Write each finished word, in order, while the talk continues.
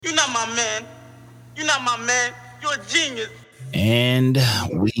not my man. You're not my man. You're a genius. And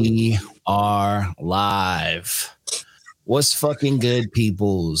we are live. What's fucking good,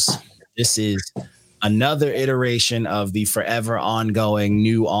 peoples? This is another iteration of the forever ongoing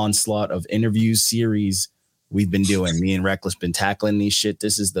new onslaught of interviews series we've been doing. Me and Reckless been tackling these shit.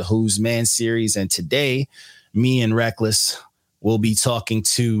 This is the Who's Man series. And today, me and Reckless will be talking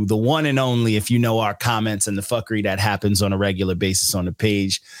to the one and only, if you know our comments and the fuckery that happens on a regular basis on the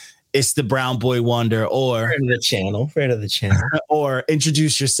page, it's the Brown Boy Wonder, or friend of the channel, or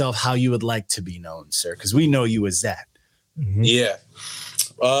introduce yourself how you would like to be known, sir, because we know you as that. Mm-hmm. Yeah,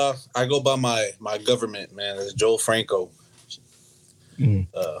 I go by my government, man. It's Joel Franco.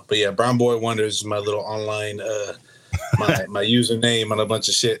 But yeah, Brown Boy Wonder is my little online my username on a bunch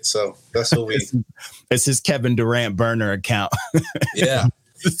of shit. So that's what we. It's his Kevin Durant burner account. Yeah.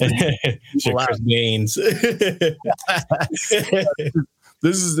 Chris Gaines.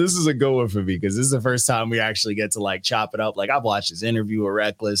 This is a good one for me because this is the first time we actually get to like chop it up. Like I've watched his interview with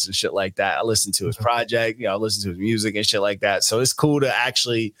Reckless and shit like that. I listened to his project, I listen to his music and shit like that. So it's cool to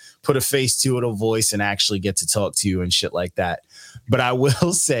actually put a face to it, a voice, and actually get to talk to you and shit like that. But I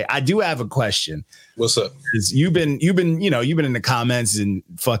will say, I do have a question. What's up? Because you've been in the comments and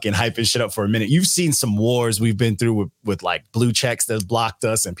fucking hyping shit up for a minute. You've seen some wars we've been through with like blue checks that blocked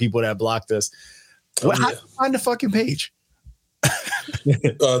us and people that blocked us. How do you find the fucking page?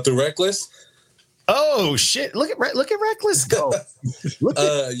 Through Reckless. Oh shit! Look at Reckless go.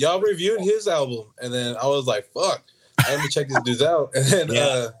 Y'all reviewed his album, and then I was like, "Fuck, let me check this dude out." And then,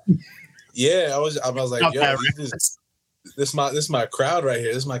 I was like, "Yo, this my crowd right here.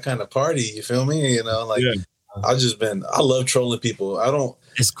 This is my kind of party." You feel me? I love trolling people.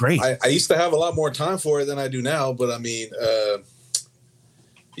 It's great. I used to have a lot more time for it than I do now, but I mean,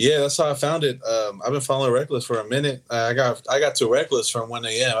 yeah, that's how I found it. I've been following Reckless for a minute. I got to Reckless from 1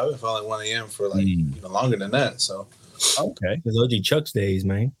 a.m. I've been following 1 a.m. for like even longer than that. So okay, those OG Chuck's days,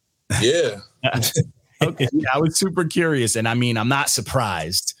 man. Yeah. Okay. Yeah, I was super curious, and I mean, I'm not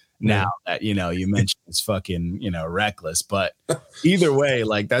surprised now that you mentioned it's fucking Reckless. But either way,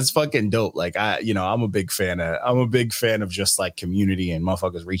 like that's fucking dope. Like I'm a big fan of just like community and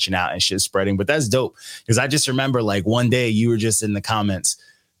motherfuckers reaching out and shit spreading. But that's dope because I just remember like one day you were just in the comments.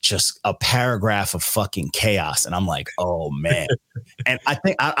 Just a paragraph of fucking chaos. And I'm like, oh man. And I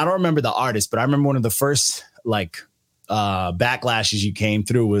think, I don't remember the artist, but I remember one of the first like backlashes you came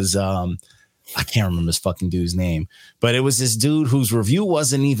through was, I can't remember this fucking dude's name, but it was this dude whose review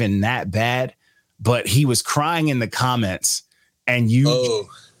wasn't even that bad, but he was crying in the comments and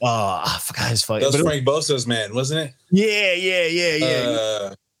I forgot his fucking. That was Frank Bosa's man, wasn't it?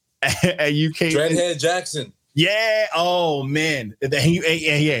 Yeah. And you came Dreadhead Jackson. Yeah. Oh man.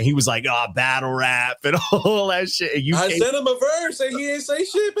 He was like, battle rap and all that shit. And I sent him a verse and he ain't say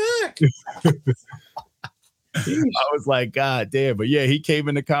shit back. I was like, God damn. But yeah, he came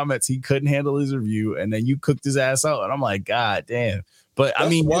in the comments. He couldn't handle his review, and then you cooked his ass out. And I'm like, God damn. But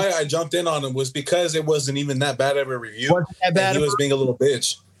that's why I jumped in on him was because it wasn't even that bad of a review. Wasn't that bad? He was being a little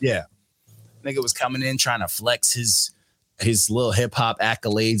bitch. Yeah. Nigga was coming in trying to flex his little hip hop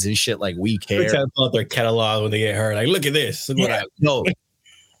accolades and shit like we care. Every time I their catalog when they get hurt, like, look at this. Look what I know.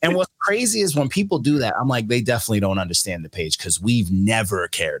 And what's crazy is when people do that, I'm like, they definitely don't understand the page because we've never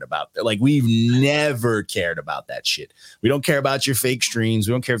cared about that. Like, we've never cared about that shit. We don't care about your fake streams.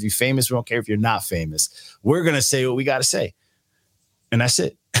 We don't care if you're famous. We don't care if you're not famous. We're going to say what we got to say. And that's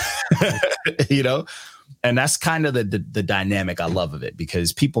it. And that's kind of the dynamic I love of it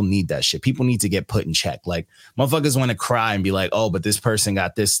because people need that shit. People need to get put in check. Like motherfuckers want to cry and be like, oh, but this person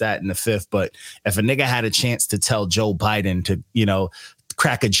got this, that, and the fifth. But if a nigga had a chance to tell Joe Biden to,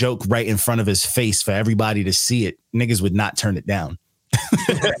 crack a joke right in front of his face for everybody to see it, niggas would not turn it down.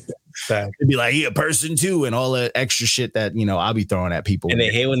 It'd be like, he a person too, and all the extra shit that, I'll be throwing at people. And they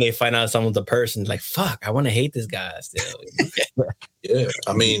hate when they find out someone's a person. Like, fuck, I want to hate this guy still. Yeah,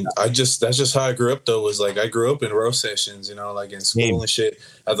 I mean, that's just how I grew up though. Was like I grew up in roast sessions, like in school and shit,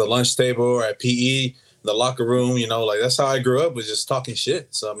 at the lunch table or at PE, the locker room, like that's how I grew up, was just talking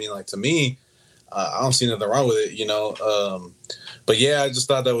shit. So I mean, like to me, I don't see nothing wrong with it, But yeah, I just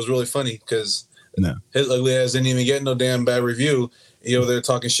thought that was really funny because his ugly ass didn't even get no damn bad review. He over there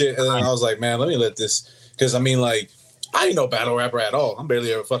talking shit, and then I was like, man, let me let this, because I mean, like, I ain't no battle rapper at all. I'm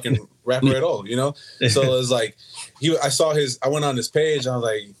barely a fucking rapper at all, So it was like, I went on his page, and I was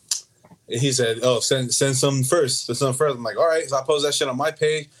like, he said, oh, send some first. I'm like, all right. So I posted that shit on my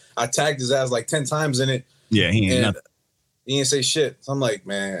page. I tagged his ass like 10 times in it. Yeah, he ain't say shit. So I'm like,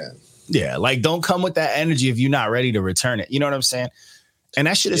 man. Yeah, like don't come with that energy if you're not ready to return it. You know what I'm saying? And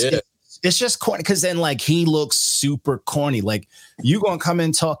that shit is it's just corny because then like he looks super corny. Like you gonna come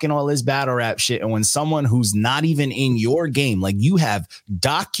in talking all this battle rap shit, and when someone who's not even in your game, like you have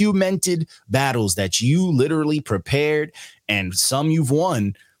documented battles that you literally prepared and some you've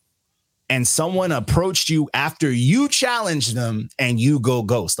won, and someone approached you after you challenged them and you go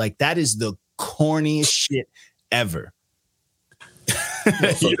ghost. Like that is the corniest shit ever. You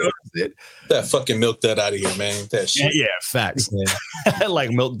know what I'm saying? That fucking Milk Dud out of here, man. That shit. Yeah, facts. Yeah. Like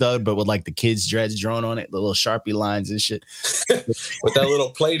Milk Dud, but with like the kids' dreads drawn on it, the little Sharpie lines and shit. With that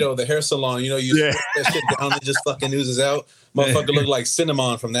little Play-Doh, the hair salon, you squirt that shit down and just fucking oozes out. Motherfucker look like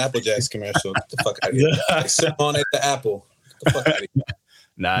Cinnamon from the Apple Jacks commercial. Get the fuck out of here. Like Cinnamon at the Apple. Get the fuck out of here.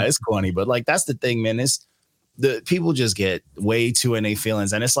 Nah, it's corny, but like that's the thing, man. It's the people just get way too in their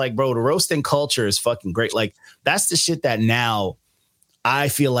feelings, and it's like, bro, the roasting culture is fucking great. Like that's the shit that now I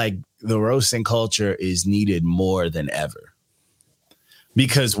feel like the roasting culture is needed more than ever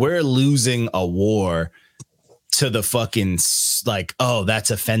because we're losing a war to the fucking like, oh,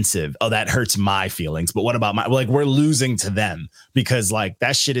 that's offensive. Oh, that hurts my feelings. But what about like we're losing to them because like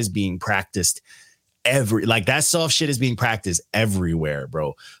that shit is being practiced that soft shit is being practiced everywhere,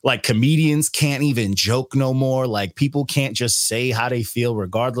 bro. Like comedians can't even joke no more. Like people can't just say how they feel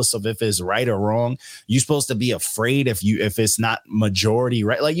regardless of if it's right or wrong. You're supposed to be afraid if it's not majority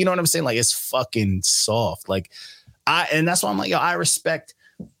right. Like, you know what I'm saying? Like it's fucking soft. Like and that's why I'm like, yo, I respect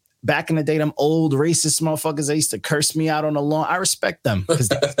back in the day, them old racist motherfuckers that used to curse me out on the lawn. I respect them because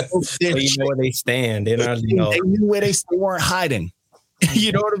they know where they stand. They knew where they weren't hiding.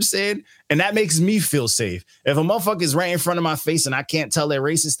 You know what I'm saying? And that makes me feel safe. If a motherfucker is right in front of my face and I can't tell they're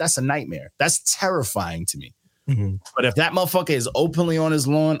racist, that's a nightmare. That's terrifying to me. Mm-hmm. But if that motherfucker is openly on his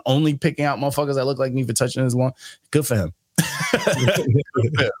lawn, only picking out motherfuckers that look like me for touching his lawn, good for him.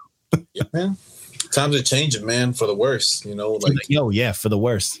 Yeah, man. Times are changing, man, for the worse. Like yo, yeah, for the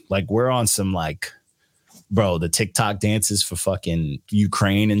worst. Like we're on some like, bro, the TikTok dances for fucking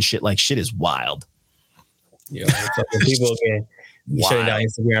Ukraine and shit. Like shit is wild. Yeah, people get shutting down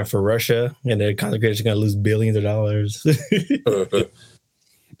Instagram for Russia, and their content creators are going to lose billions of dollars.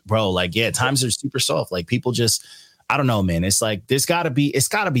 Bro, like, yeah, times are super soft. Like, people just, I don't know, man. It's like, it's got to be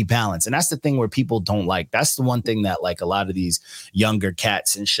balanced. And that's the thing where people don't like. That's the one thing that, like, a lot of these younger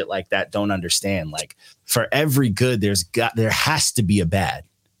cats and shit like that don't understand. Like, for every good, there has to be a bad.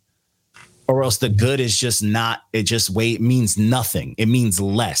 Or else the good is just not, it means nothing. It means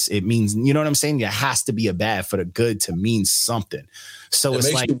less. It means, you know what I'm saying? There has to be a bad for the good to mean something. So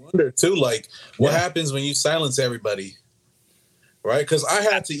it's like, you wonder too, like what happens when you silence everybody, right? Because I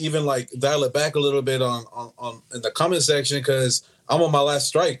had to even like dial it back a little bit on in the comment section because I'm on my last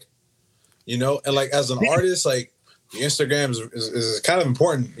strike, and like as an artist, like the Instagram is kind of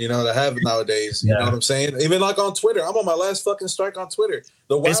important, to have nowadays. You know what I'm saying? Even like on Twitter, I'm on my last fucking strike on Twitter.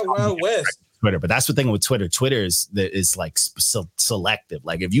 The Wild West. Twitter, but that's the thing with Twitter. Twitter is like selective.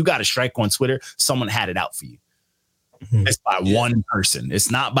 Like if you got a strike on Twitter, someone had it out for you. Mm-hmm. It's by one person.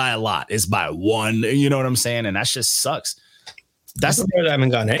 It's not by a lot. It's by one. You know what I'm saying? And that just sucks. I haven't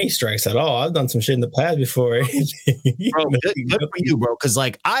gotten any strikes at all. I've done some shit in the past before. Bro, good for you, bro. Because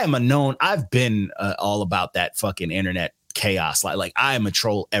like I've been all about that fucking internet chaos. Like I am a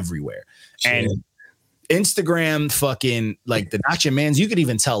troll everywhere. Sure. And Instagram fucking like the Not Your Mans, you could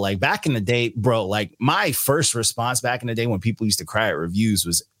even tell like back in the day, bro, like my first response back in the day when people used to cry at reviews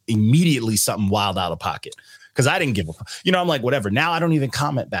was immediately something wild out of pocket because I didn't give a fuck. I'm like, whatever. Now I don't even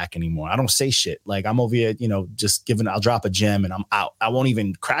comment back anymore. I don't say shit. Like I'm over here, just I'll drop a gem and I'm out. I won't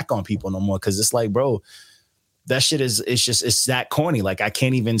even crack on people no more because it's like, bro, that shit it's that corny. Like I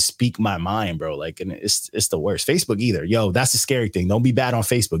can't even speak my mind, bro. Like, and it's the worst. Facebook either. Yo, that's the scary thing. Don't be bad on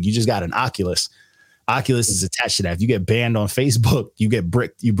Facebook. You just got an Oculus. Oculus is attached to that. If you get banned on Facebook, you get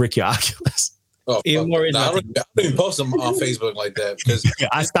bricked. You brick your Oculus. Oh, I don't even post them on Facebook like that because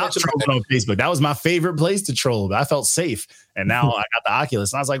I stopped trolling on Facebook. That was my favorite place to troll, but I felt safe. And now I got the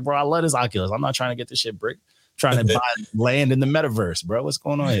Oculus, and I was like, bro, I love this Oculus. I'm not trying to get this shit bricked. I'm trying to buy land in the metaverse, bro. What's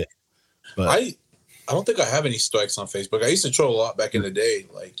going on here? But I don't think I have any strikes on Facebook. I used to troll a lot back in the day,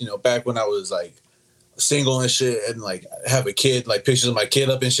 like back when I was like single and shit, and like have a kid, like pictures of my kid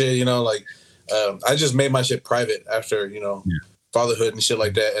up and shit. Like. I just made my shit private after, fatherhood and shit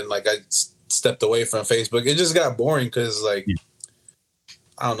like that. And like I stepped away from Facebook. It just got boring because like,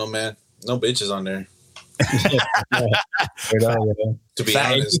 I don't know, man. No bitches on there. To be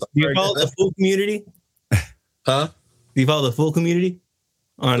honest. Do you follow the full community? Huh? Do you follow the full community?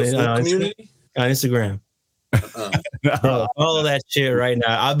 On community? On Instagram. Bro, all that shit right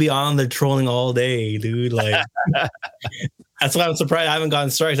now. I'll be on there trolling all day, dude. Like that's why I'm surprised I haven't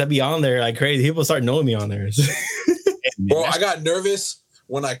gotten strikes. I'd be on there like crazy. People start knowing me on there. Bro, I got nervous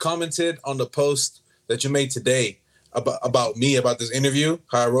when I commented on the post that you made today about me, about this interview,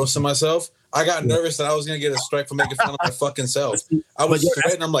 how I roasted myself, I got nervous that I was gonna get a strike for making fun of my fucking self. I was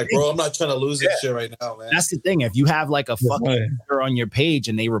sweating. I'm like, bro, I'm not trying to lose this shit right now, man. That's the thing. If you have like a fucking on your page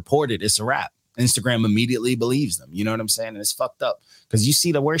and they report it, it's a wrap. Instagram immediately believes them. You know what I'm saying? And it's fucked up because you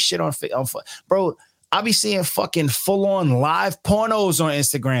see the worst shit on bro. I be seeing fucking full on live pornos on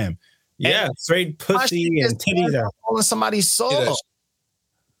Instagram. Yeah, and straight pussy and titties out on somebody's soul.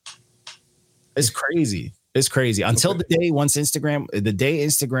 It's crazy. It's crazy. Until the day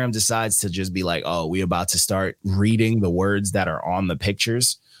Instagram decides to just be like, oh, we about to start reading the words that are on the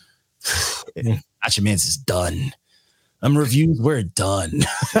pictures. Gotcha Man's is done. Reviews, we're done.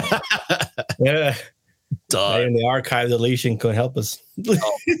 Yeah. Done. And the archive deletion couldn't help us.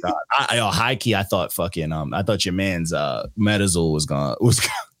 Oh God. High key, I thought fucking I thought your man's Metazol was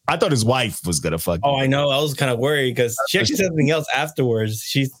I thought his wife was gonna fuck. Oh, I know. I was kind of worried because she actually said something else afterwards.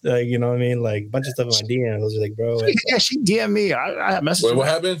 She's like, you know what I mean? Like a bunch of stuff in my DM. I was like, bro. Yeah, she DM'd me. I messaged. Wait, what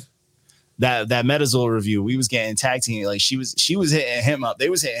happened? That Metazol review. We was getting tag team. Like she was hitting him up. They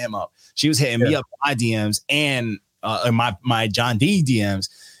was hitting him up. She was hitting me up in my DMs and my John D DMs.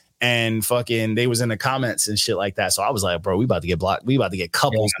 And fucking, they was in the comments and shit like that. So I was like, bro, we about to get blocked. We about to get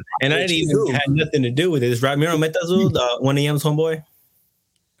couples. Yeah. And I didn't even had nothing to do with it. Is Ramiro Metazul, the one of Yam's homeboy?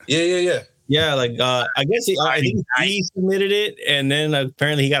 Yeah. Yeah, like I guess I think he submitted it, and then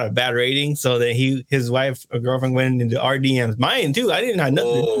apparently he got a bad rating. So then his wife or girlfriend went into our DMs, mine too. I didn't have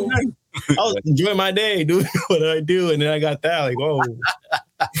nothing to do with it. I was enjoying my day, doing what I do, and then I got that. Like, whoa,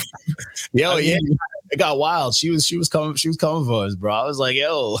 yo, yeah. It got wild. She was coming for us, bro. I was like,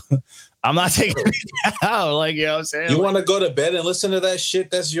 yo, I'm not taking it out. Like, you know what I'm saying? You want to go to bed and listen to that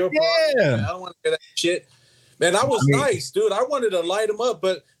shit? That's your problem. Yeah. I don't want to hear that shit. Man, I was nice, dude. I wanted to light him up,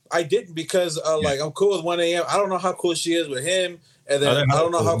 but I didn't because like I'm cool with 1 a.m. I don't know how cool she is with him. And then I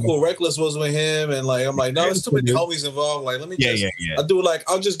don't know how cool Reckless was with him. And like I'm like, no, there's too many homies involved. Like, let me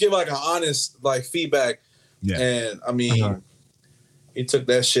I'll just give like an honest like feedback. Yeah. And I mean, he took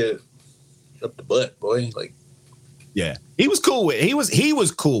that shit up the butt, boy. Like, yeah, he was cool with it. He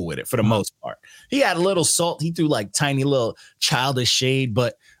was cool with it for the most part. He had a little salt. He threw like tiny little childish shade,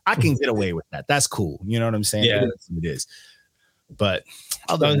 but I can get away with that. That's cool. You know what I'm saying? Yeah, it is. But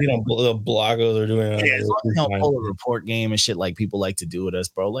other than the bloggers are doing it, pull a report game and shit like people like to do with us,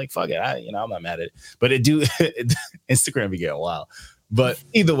 bro. Like, fuck it, I'm not mad at it. But Instagram be getting wild. But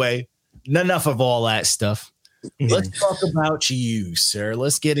either way, enough of all that stuff. Let's talk about you, sir.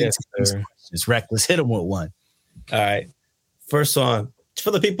 Let's get into these questions. Reckless, hit him with one. All right. First one,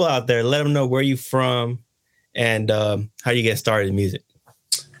 for the people out there, let them know where you from and how you get started in music.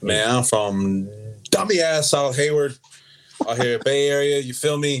 Man, I'm from dummy ass South Hayward, out here Bay Area. You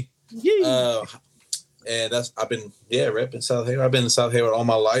feel me? And I've been repping South Hayward. I've been in South Hayward all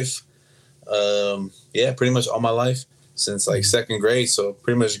my life. Pretty much all my life since like second grade. So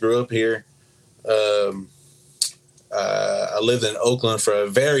pretty much grew up here. I lived in Oakland for a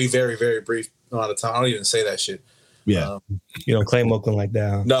very, very, very brief amount of time. I don't even say that shit. Yeah, you don't claim Oakland like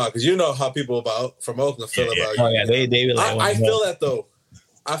that. No, because you know how people from Oakland feel about you. Oh yeah, they be like. I feel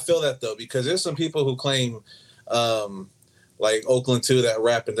that though. Because there's some people who claim like Oakland too that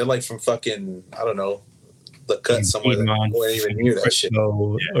rap and they're like from fucking I don't know the cut somewhere that wouldn't even hear that shit.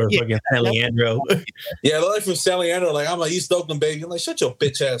 Or fucking San Leandro. Yeah, they're like from San Leandro. Like I'm an East Oakland baby. I'm like shut your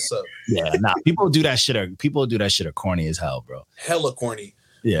bitch ass up. Yeah, nah. People do that shit are corny as hell, bro. Hella corny.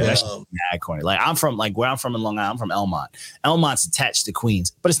 Yeah, that's mad corny. Like where I'm from in Long Island. I'm from Elmont. Elmont's attached to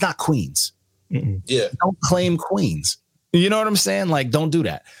Queens, but it's not Queens. Mm-mm. Yeah, don't claim Queens. You know what I'm saying? Like, don't do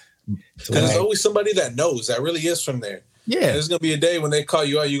that. Because there's always somebody that knows that really is from there. Yeah, and there's gonna be a day when they call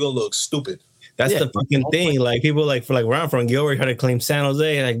you out, you're gonna look stupid. That's the fucking thing. Like people like for like where I'm from, Gilbert try to claim San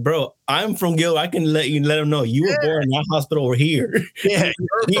Jose. Like, bro, I'm from Gilbert. I can let them know you were born in that hospital over here. Yeah,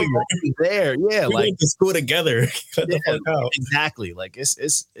 you're there. Yeah, we went to school together. Cut the fuck out. Exactly. Like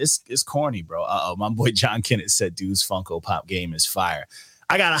it's corny, bro. My boy John Kennett said, "Dude's Funko Pop game is fire."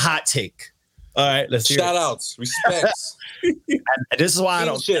 I got a hot take. All right, let's hear shout outs, respects. And this is why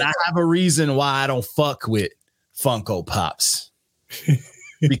I have a reason why I don't fuck with Funko Pops.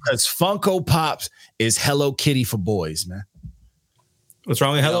 Because Funko Pops is Hello Kitty for boys, man. What's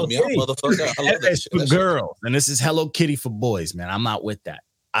wrong with Hello Kitty? Motherfucker. I love that it's shit. for girls, and this is Hello Kitty for boys, man. I'm not with that.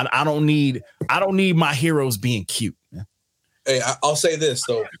 I don't need my heroes being cute, man. Hey, I'll say this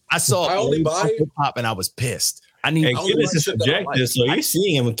though. I only buy Funko Pop and I was pissed. I need this is subjective, so you're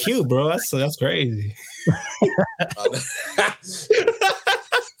seeing him cute, bro. That's crazy.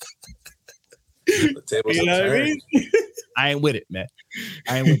 The tables you know what I mean? I ain't with it, man.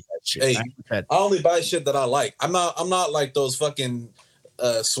 I ain't with that shit. Hey, I only buy shit that I like. I'm not like those fucking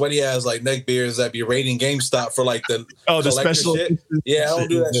sweaty ass like neck beards that be raiding GameStop for like the the special shit. Yeah, I don't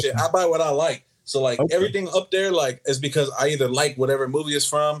do that shit. I buy what I like. So like everything up there like is because I either like whatever movie it's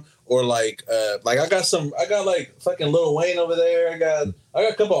from or like I got like fucking Lil Wayne over there. I got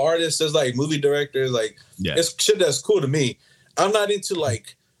a couple artists that's like movie directors. Like it's shit that's cool to me. I'm not into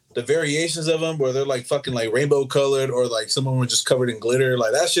like the variations of them where they're like fucking like rainbow colored or like some of them are just covered in glitter.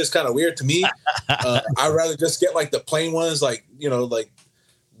 Like that's just kind of weird to me. I'd rather just get like the plain ones, like, you know, like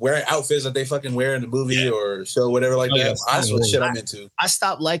wearing outfits that they fucking wear in the movie or show, whatever like that. That's what shit I'm into. I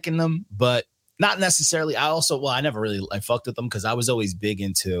stopped liking them, but not necessarily. I never really fucked with them because I was always big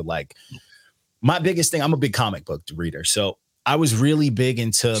into like my biggest thing. I'm a big comic book reader. So I was really big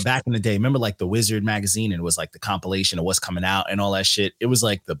into back in the day. Remember like the Wizard magazine, and it was like the compilation of what's coming out and all that shit. It was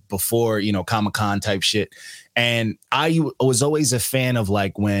like the before, you know, Comic-Con type shit. And I was always a fan of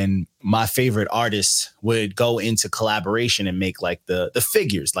like when my favorite artists would go into collaboration and make like the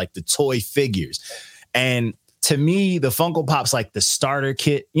figures, like the toy figures. And to me, the Funko Pop's like the starter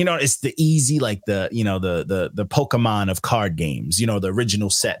kit. You know, it's the easy, like the, you know, the Pokemon of card games, you know, the original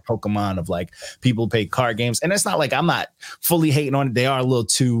set Pokemon of like people play card games. And it's not like I'm not fully hating on it. They are a little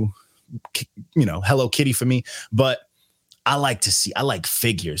too, you know, Hello Kitty for me. But I like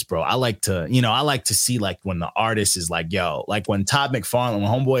figures, bro. I like to see like when the artist is like, yo, like when Todd McFarlane,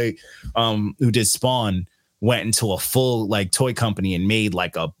 when homeboy who did Spawn went into a full like toy company and made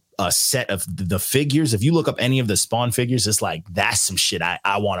like a set of the figures. If you look up any of the Spawn figures, it's like that's some shit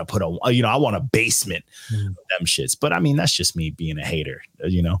I want to put on, you know, I want a basement of them shits. But I mean, that's just me being a hater,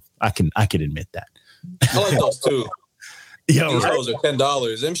 you know. I can admit that. I like those too. Yeah, these those are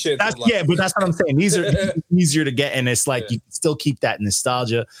 $10. Them shit. Like, yeah, but that's what I'm saying. These are easier to get, and it's like you can still keep that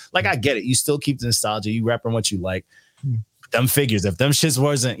nostalgia. Like I get it, you still keep the nostalgia. You repping what you like. Them figures, if them shits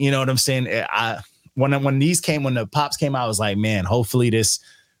wasn't, you know what I'm saying. When the pops came out, I was like, man, hopefully this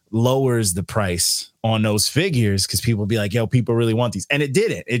lowers the price on those figures because people be like, yo, people really want these. And it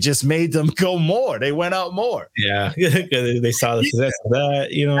didn't. It just made them go more. They went out more. Yeah. They saw the success of that,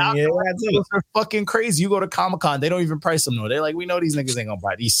 you know. Yeah, those are fucking crazy. You go to Comic-Con, they don't even price them no. They're like, we know these niggas ain't gonna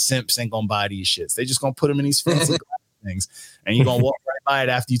buy these simps, ain't gonna buy these shits. They just gonna put them in these fancy things. And you're gonna walk right by it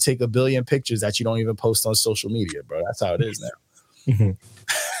after you take a billion pictures that you don't even post on social media, bro. That's how it is now.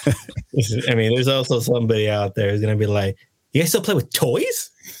 I mean, there's also somebody out there who's gonna be like, you guys still play with toys?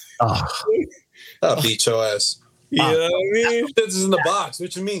 I'll beat your ass. You know what I mean? This is in the box.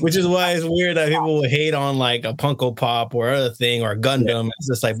 What you mean? Which is why it's weird that people will hate on like a Funko Pop or other thing or a Gundam. It's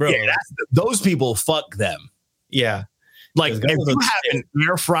just like, bro, those people, fuck them. Yeah. Like if you have an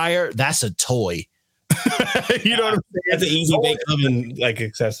air fryer, that's a toy. You know what I'm saying? That's an easy bake oven like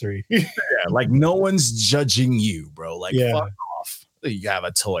accessory. Yeah, like no one's judging you, bro. Like fuck off. You have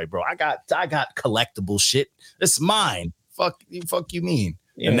a toy, bro. I got collectible shit. It's mine. Fuck you mean?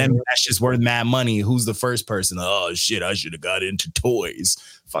 Yeah. And then that's just worth mad money. Who's the first person? Oh shit, I should have got into toys.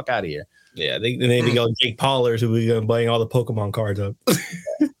 Fuck out of here. Yeah, they go Jake Paulers, who was buying all the Pokemon cards up.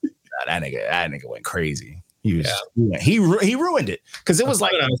 That nigga went crazy. He was he ruined it because it was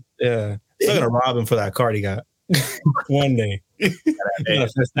like they're gonna rob him for that card he got one day.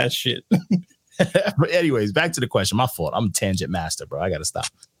 That shit. But anyways, back to the question. My fault. I'm a tangent master, bro. I gotta stop.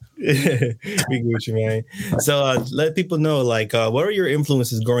 We get you, man. So let people know, like, what are your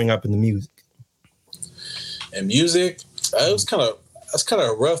influences growing up in the music? And music, that's kind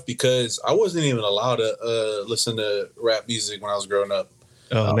of rough because I wasn't even allowed to listen to rap music when I was growing up.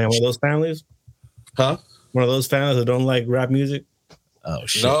 Oh man, one of those families? Huh? One of those families that don't like rap music? Oh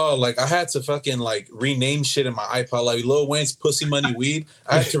shit! No, like I had to fucking like rename shit in my iPod, like Lil Wayne's "Pussy Money Weed."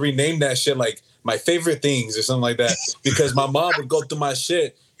 I had to rename that shit like my favorite things or something like that because my mom would go through my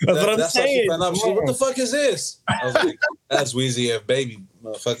shit. That's what I'm saying. What the fuck is this? I was like, that's Weezy F Baby,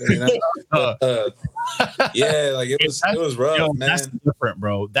 motherfucker. You know? Yeah, like it was rough, man. That's different,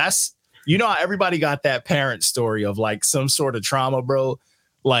 bro. That's, you know how everybody got that parent story of like some sort of trauma, bro.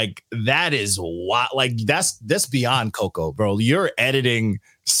 Like that is what, like that's beyond Coco, bro. You're editing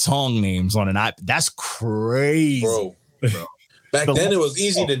song names on an iPad. That's crazy, bro. Back then, it was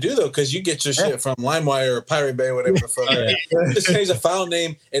easy to do, though, because you get your shit from LimeWire or Pirate Bay, whatever the fuck. Just change the file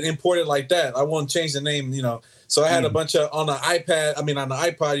name and import it like that. I won't change the name, you know. So I had a bunch of, on the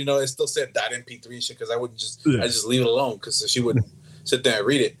iPod, you know, it still said .mp3 and shit, because I wouldn't just, I just leave it alone, because she wouldn't sit there and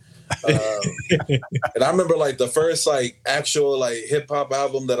read it. And I remember, like, the first, like, actual, like, hip-hop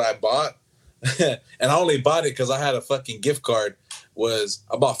album that I bought and I only bought it because I had a fucking gift card. Was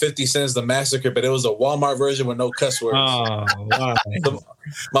about 50 cents the Massacre, but it was a Walmart version with no cuss words. Oh, wow. So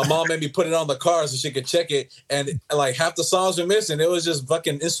my mom made me put it on the car so she could check it, and like half the songs were missing. It was just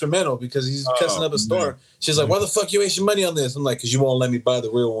fucking instrumental because he's cussing up a store. She's like, "Why the fuck you waste your money on this?" I'm like, "Cause you won't let me buy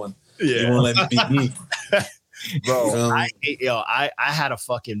the real one. You won't let me be me." Bro, I had a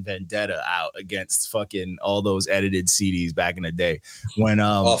fucking vendetta out against fucking all those edited CDs back in the day when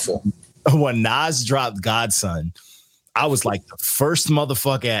awful when Nas dropped Godson. I was like the first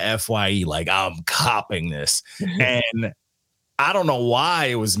motherfucker at FYE, like I'm copping this. And I don't know why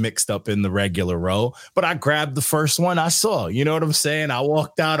it was mixed up in the regular row, but I grabbed the first one I saw. You know what I'm saying? I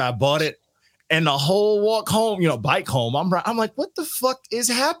walked out, I bought it, and the whole walk home, bike home, I'm like, what the fuck is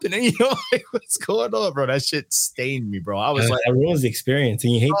happening? Like, what's going on, bro? That shit stained me, bro. I was like, that ruins the experience,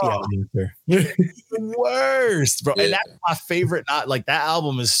 and you hate the album. The worst, bro. Yeah. And that's my favorite. Not like that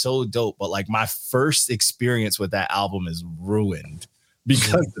album is so dope, but like my first experience with that album is ruined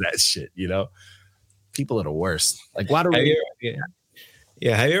because of that shit. People are the worst. Like, why do we?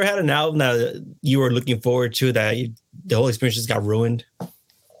 Yeah. Have you ever had an album that you were looking forward to that the whole experience just got ruined?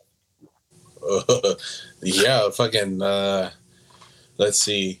 Yeah, fucking. Let's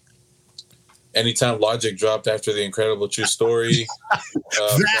see. Anytime Logic dropped after the Incredible True Story.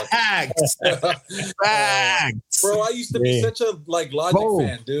 Facts. Facts. Bro, I used to be such a Logic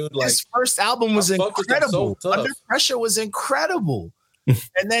fan, dude. Like, his first album was incredible. So Under Pressure was incredible.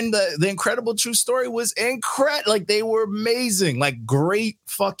 And then the Incredible True Story was incredible. Like, they were amazing. Like, great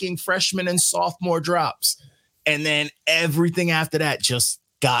fucking freshman and sophomore drops. And then everything after that just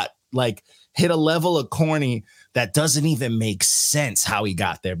got hit a level of corny that doesn't even make sense how he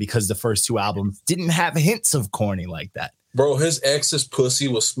got there, because the first two albums didn't have hints of corny like that. Bro, his ex's pussy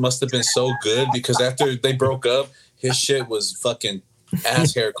must have been so good, because after they broke up, his shit was fucking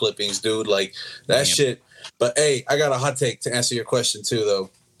ass hair clippings, dude. Like, that shit. But hey, I got a hot take to answer your question too, though.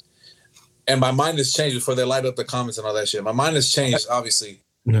 And my mind has changed before they light up the comments and all that shit. My mind has changed, obviously.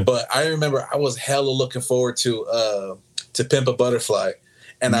 Yeah. But I remember I was hella looking forward to Pimp a Butterfly.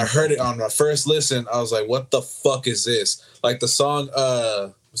 And I heard it on my first listen. I was like, what the fuck is this? Like the song,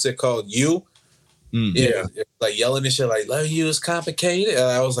 what's it called? You? Yeah. Like yelling and shit, like, loving you is complicated. And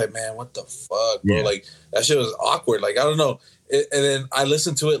I was like, man, what the fuck, bro? Yeah. Like, that shit was awkward. Like, I don't know. And then I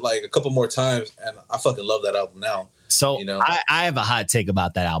listened to it like a couple more times, and I fucking love that album now. So I have a hot take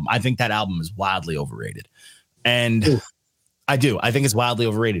about that album. I think that album is wildly overrated. And I do. I think it's wildly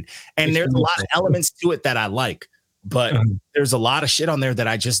overrated. And there's a lot of elements to it that I like. But there's a lot of shit on there that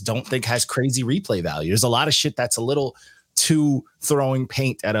I just don't think has crazy replay value. There's a lot of shit that's a little too throwing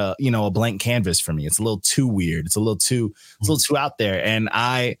paint at a blank canvas for me. It's a little too weird. It's a little too out there. And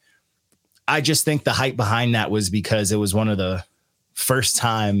I just think the hype behind that was because it was one of the first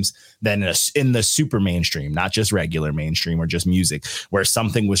times that in the super mainstream, not just regular mainstream or just music, where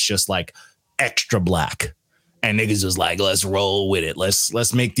something was just like extra black. And niggas was like, let's roll with it.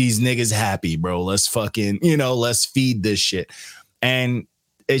 Let's make these niggas happy, bro. Let's fucking, let's feed this shit. And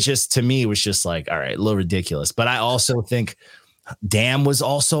it just, to me, was just like, all right, a little ridiculous. But I also think Damn was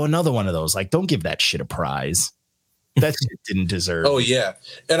also another one of those. Like, don't give that shit a prize. That shit didn't deserve. Oh, yeah.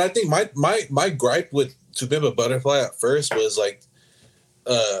 And I think my gripe with To Pimp a Butterfly at first was like,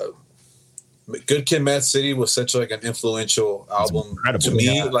 Good Kid, Mad City was such like an influential album to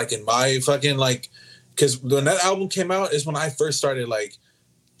me. Like in my fucking because when that album came out is when I first started like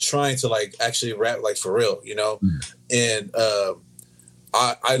trying to like actually rap like for real, and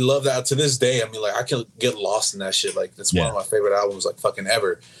I love that to this day. I mean, like I can get lost in that shit. Like that's one of my favorite albums like fucking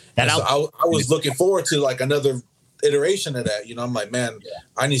ever. And so I was looking forward to like another iteration of that. I'm like, man,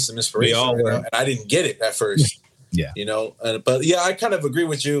 I need some inspiration, and I didn't get it at first. But yeah, I kind of agree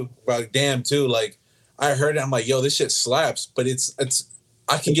with you about Damn too. Like I heard it, I'm like, yo, this shit slaps, but it's.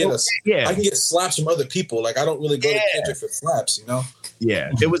 I can get slaps from other people. Like I don't really go to Kendrick for slaps, Yeah,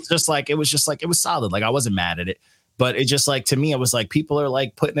 it was solid. Like I wasn't mad at it, but it just like to me, it was like people are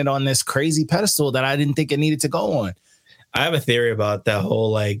like putting it on this crazy pedestal that I didn't think it needed to go on. I have a theory about that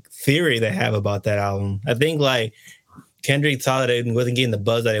whole theory they have about that album. I think Kendrick thought that it wasn't getting the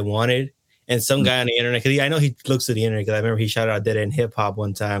buzz that it wanted, and some guy on the internet, because I know he looks at the internet, because I remember he shouted out Dead End Hip Hop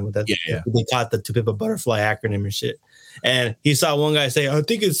one time with that. They caught the To Pimp a Butterfly acronym and shit. And he saw one guy say, I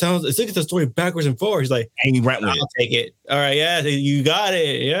think it's the story backwards and forwards. He's like, and he went with it. I'll take it. All right, yeah, you got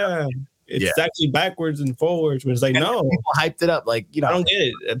it. Yeah. It's actually backwards and forwards. But it's like, no. People hyped it up. Like, I don't get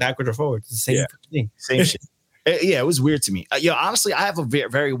it. Backwards or forwards. It's the same thing. Same shit. It was weird to me. Honestly, I have a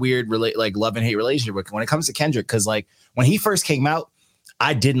very weird love and hate relationship when it comes to Kendrick. Because when he first came out,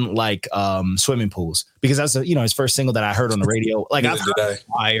 I didn't like Swimming Pools because that's his first single that I heard on the radio. Like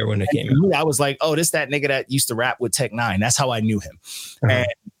fire when it came out. I was like, oh, this that nigga that used to rap with Tech Nine. That's how I knew him. And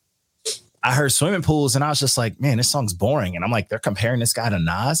I heard Swimming Pools and I was just like, man, this song's boring. And I'm like, they're comparing this guy to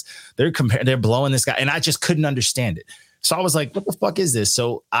Nas. They're blowing this guy. And I just couldn't understand it. So I was like, what the fuck is this?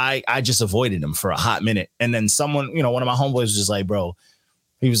 So I just avoided him for a hot minute. And then someone, one of my homeboys was just like, bro,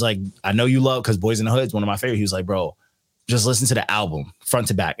 he was like, I know you love, because Boys in the Hood's one of my favorite. He was like, bro, just listen to the album front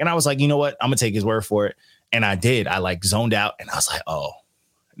to back. And I was like, you know what? I'm going to take his word for it. And I did. I like zoned out and I was like, oh.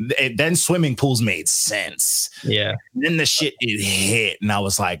 Then Swimming Pools made sense. Yeah. Then the shit it hit, and I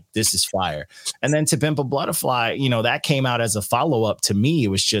was like, "This is fire." And then To Pimp a Butterfly, that came out as a follow up. To me, it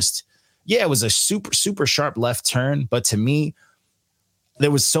was just, it was a super super sharp left turn. But to me,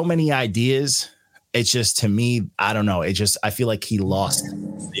 there was so many ideas. It's just, to me, I don't know. I feel like he lost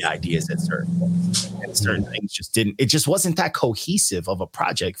the ideas at certain points, and certain things just didn't. It just wasn't that cohesive of a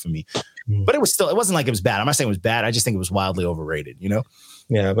project for me. But it wasn't like it was bad. I'm not saying it was bad. I just think it was wildly overrated.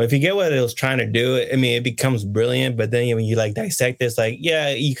 Yeah, but if you get what it was trying to do, it becomes brilliant. But then when you dissect this,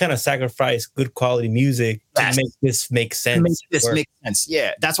 you kind of sacrifice good quality music to make this make sense. Make sense.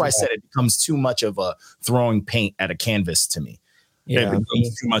 Yeah, that's why I said it becomes too much of a throwing paint at a canvas to me. Yeah, it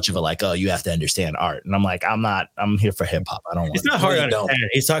becomes too much of a you have to understand art, and I'm like, I'm here for hip hop. I don't want. It's not hard to understand.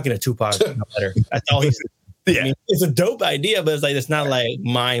 He's talking to Tupac. That's all he's. Yeah, it's a dope idea, but it's not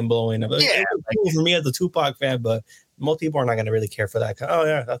mind blowing. Yeah, cool for me as a Tupac fan, but most people are not going to really care for that. Oh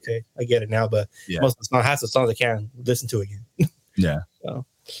yeah, okay, I get it now. But most of the songs, half the songs I can't listen to again. Yeah. So.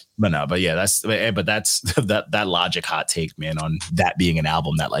 But that's that Logic hot take, man, on that being an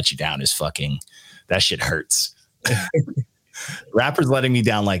album that let you down is fucking, that shit hurts. Rappers letting me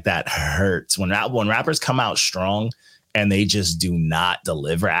down like that hurts. When rappers come out strong and they just do not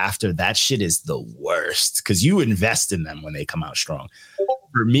deliver after, that shit is the worst, because you invest in them when they come out strong.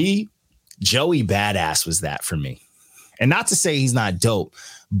 For me, Joey Badass was that for me. And not to say he's not dope,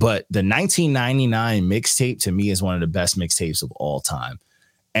 but the 1999 mixtape to me is one of the best mixtapes of all time.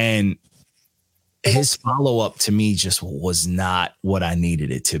 And his follow-up to me just was not what I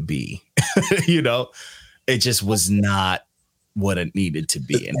needed it to be. It just was not what it needed to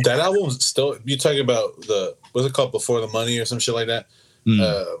be. And that album still, you talking about what's it called, Before the Money or some shit like that?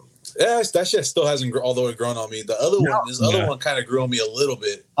 That shit still hasn't all the way grown on me. The other one kind of grew on me a little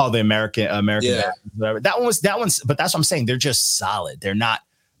bit. Oh, the American. Yeah. That one's, but that's what I'm saying. They're just solid. They're not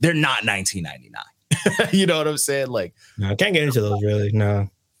 1999. You know what I'm saying? Like, no, I can't get into those really. No.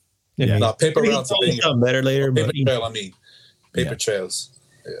 Yeah. No, Paper Routes better later. Paper Trail, Paper Trails.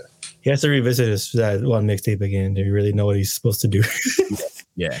 Yeah. He has to revisit that one mixtape again to really know what he's supposed to do.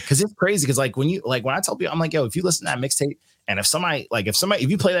 Yeah, because it's crazy. Because when I tell people, I'm like, yo, if you listen to that mixtape, and if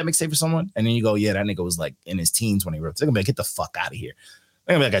you play that mixtape for someone, and then you go, yeah, that nigga was in his teens when he wrote, they're gonna be like, get the fuck out of here.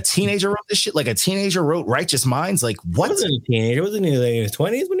 They're gonna be like, a teenager wrote this shit. Like a teenager wrote Righteous Minds. Like what? He wasn't a teenager. Wasn't he in his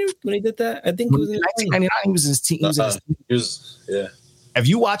 20s when he did that? I think he was in 1999. He was in his teens. Yeah. Have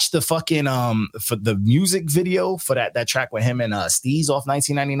you watched the fucking for the music video for that track with him and Steez off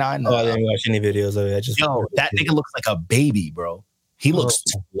 1999? Oh, I didn't watch any videos of it. That nigga looks like a baby, bro. He looks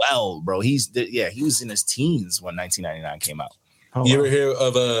 12, bro. He was in his teens when 1999 came out. Oh, you ever hear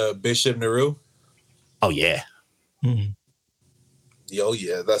of Bishop Nehru? Oh yeah. Mm-hmm. Oh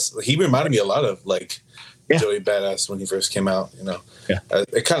yeah, he reminded me a lot of Joey Badass when he first came out.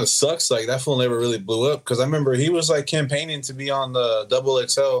 It kind of sucks. That fool never really blew up, because I remember he was campaigning to be on the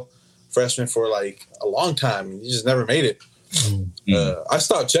XXL freshman for a long time. He just never made it. Mm-hmm. I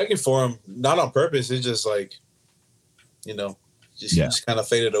stopped checking for him, not on purpose. It's just just kind of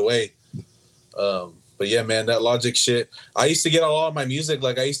faded away. But yeah, man, that Logic shit. I used to get a lot of my music.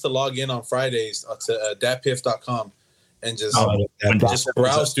 I used to log in on Fridays to datpiff.com and just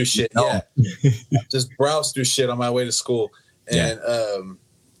browse through shit. Yeah, just browse through shit on my way to school. And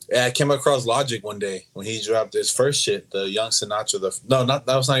I came across Logic one day when he dropped his first shit, the Young Sinatra.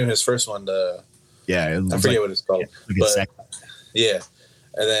 That was not even his first one. I forget what it's called. But yeah.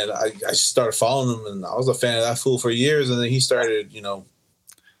 And then I started following him, and I was a fan of that fool for years. And then he started,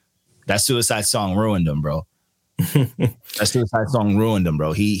 That Suicide Song ruined him, bro. That Suicide Song ruined him,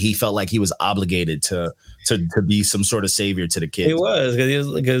 bro. He felt like he was obligated to be some sort of savior to the kids. He was,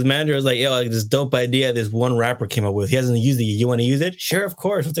 because his manager was like, yo, this dope idea this one rapper came up with. He hasn't used it. You want to use it? Sure, of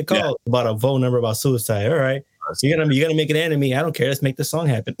course. What's it called? Yeah. About a phone number about suicide. All right. You're gonna make an enemy. I don't care. Let's make the song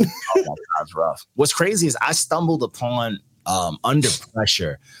happen. Oh my God, it's rough. What's crazy is I stumbled upon Under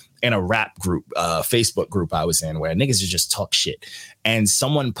Pressure in a rap group, Facebook group I was in, where niggas just talk shit. And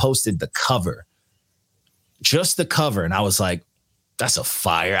someone posted the cover, just the cover. And I was like, that's a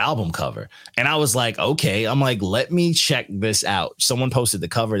fire album cover. And I was like, okay, I'm like, let me check this out. Someone posted the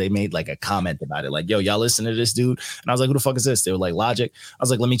cover. They made like a comment about it. Like, yo, y'all listen to this dude? And I was like, who the fuck is this? They were like, Logic. I was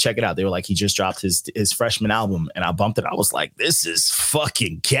like, let me check it out. They were like, he just dropped his freshman album. And I bumped it. I was like, this is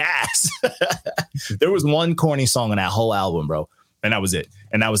fucking gas. There was one corny song on that whole album, bro. And that was it.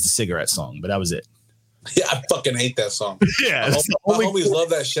 And that was the cigarette song, but that was it. Yeah, I fucking hate that song. Yeah. My homies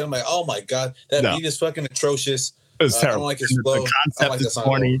love that shit. I'm like, oh my God, that beat is fucking atrocious. It's I terrible. don't like his flow. The concept is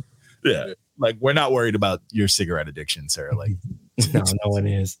corny. Yeah. Like, we're not worried about your cigarette addiction, sir. Like, No one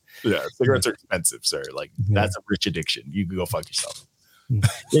is. yeah, cigarettes are expensive, sir. Like, that's a rich addiction. You can go fuck yourself.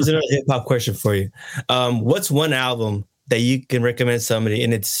 Here's another hip hop question for you. What's one album that you can recommend somebody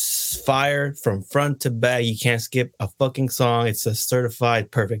and it's fire from front to back? You can't skip a fucking song. It's a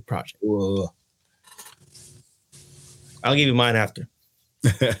certified perfect project. Whoa. I'll give you mine after.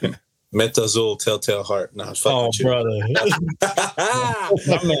 Meta Azul, Telltale Heart. Nah, fuck brother.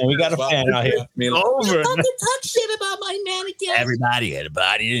 My man, we got a fan out here. Over. Talk shit about my mannequin. Everybody had a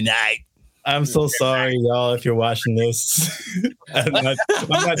body tonight. I'm so sorry, y'all, if you're watching this. I'm not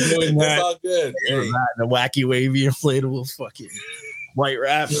doing It's that. all good. Hey, The wacky, wavy, inflatable fucking white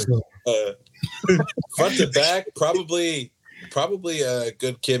rapper. front to back, probably a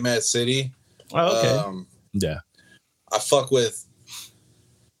good Kid, Mad City. Oh, okay. Yeah. I fuck with.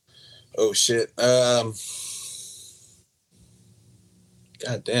 Oh shit. God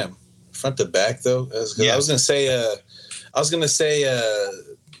damn. Front to back though. Yeah. I was gonna say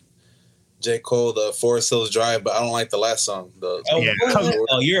J. Cole, the Forest Hills Drive, but I don't like the last song.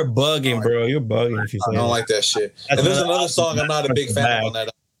 You're bugging, bro. You're bugging if you say I don't like that shit. And there's another song I'm not a big fan of on that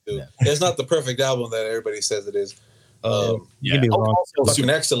album too. Yeah. It's not the perfect album that everybody says it is. You can be wrong. Fucking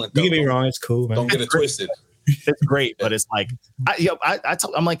excellent. You Though. can be wrong. It's cool, man. Don't get it twisted. It's great, but it's like,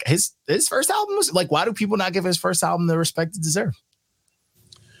 I'm like, his first album was like, why do people not give his first album the respect it deserves?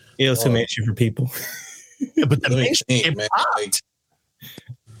 It was too mainstream for people. But the Let me mainstream, think, it man. popped.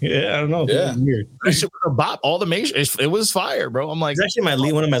 Yeah, I don't know. Yeah. It's weird. That shit was a bop. All the mainstream, it was fire, bro. I'm like, It's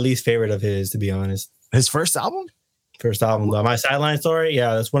actually one of my least favorite of his, to be honest. his first album? First album, though. My Sideline Story,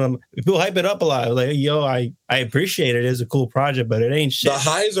 yeah, that's one of them. People hype it up a lot. Like, yo, I appreciate it. It's a cool project, but it ain't shit. The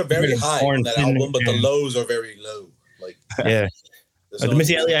highs are very high on that album, but the lows are very low. Like Yeah. The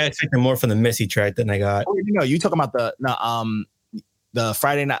Missy Elliott, I expected more from the Missy track than I got. Oh, you talking about the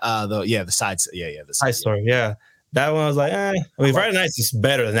Friday night, the sides, the Side Story, yeah. That one was like, I mean, Friday Nights is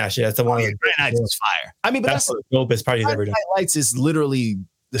better than that shit. That's the one. Friday Nights is fire. I mean, but That's the dopest party he's ever Friday done. Night Lights is literally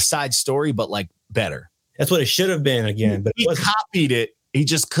the side story, but like better. That's what it should have been again, but it He wasn't. copied it. He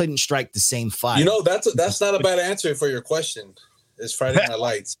just couldn't strike the same fire. You know, that's not a bad answer for your question. It's Friday Night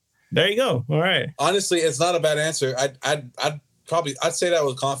Lights. There you go. All right. Honestly, it's not a bad answer. I'd say that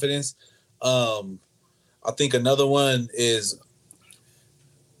with confidence. I think another one is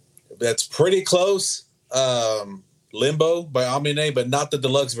that's pretty close. Limbo by Aminé, but not the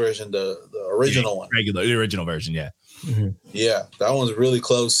deluxe version, the original one. The original version, yeah. Mm-hmm. Yeah, that one's really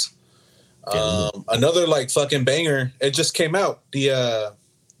close. Another like fucking banger. It just came out. The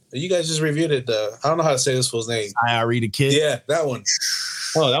you guys just reviewed it. I don't know how to say this fool's name. I Read a Kid. Yeah, that one.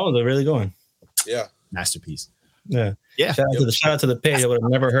 Oh, that was a really good one. Yeah. Masterpiece. Yeah. Yeah. Shout out to the page. I would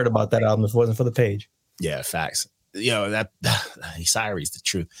have never heard about that album if it wasn't for the page. Yeah, facts. That Cyrie's the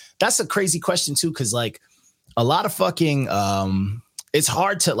truth. That's a crazy question too, because like a lot of fucking it's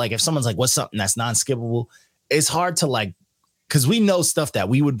hard to like if someone's like, what's something that's non-skippable? It's hard to like because we know stuff that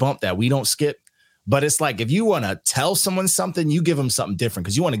we would bump that we don't skip. But it's like if you want to tell someone something, you give them something different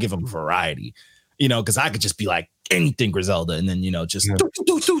because you want to give them variety. Because I could just be like anything Griselda and then just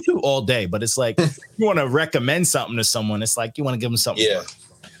do all day. But it's like you want to recommend something to someone. It's like you want to give them something. Yeah.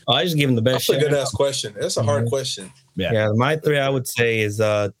 Oh, I just give him the best That's a shit. good ass question. That's a hard question. Yeah, my three I would say is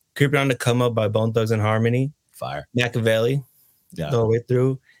Creeping on the Come Up by Bone Thugs and Harmony, Fire. Machiavelli, Yeah. the way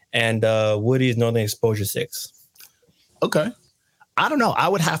through, and Woody's Northern Exposure 6. Okay. I don't know. I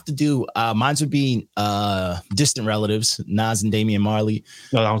would have to do mine's would be Distant Relatives, Nas and Damian Marley.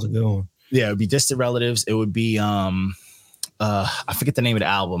 No, that was a good one. Yeah, it would be Distant Relatives. It would be I forget the name of the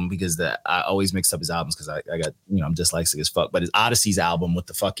album because I always mix up his albums because I got I'm dyslexic as fuck. But it's Odyssey's album with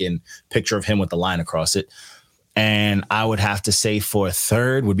the fucking picture of him with the line across it. And I would have to say for a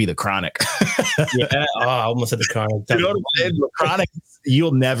third would be The Chronic. Yeah, I almost said The Chronic. You know what I'm saying? The Chronic,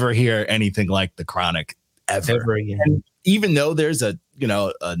 you'll never hear anything like The Chronic ever again. And even though there's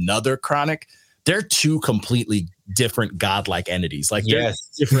another Chronic, they're two completely different godlike entities. Like they're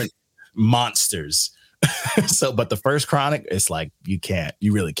different monsters. So, but the first Chronic, it's like you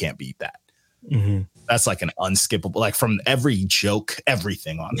really can't beat that. Mm-hmm. That's like an unskippable, like from every joke,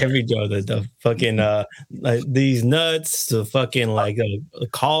 everything on there. Every joke, the fucking like these nuts, the fucking like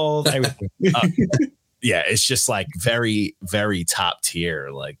calls, everything. Yeah, it's just like very, very top tier,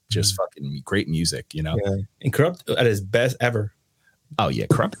 like just fucking great music, you know. Yeah. And Corrupt at his best ever. Oh yeah,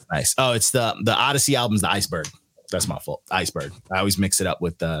 Corrupt is nice. Oh, it's the Odyssey album's the Iceberg. That's my fault. Iceberg. I always mix it up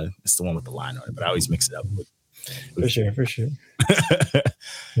with it's the one with the line on it, but I always mix it up with. For sure.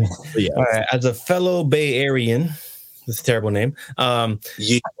 Yeah. All right. As a fellow Bay Arean, that's a terrible name. What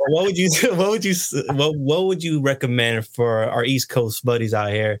would you recommend for our East Coast buddies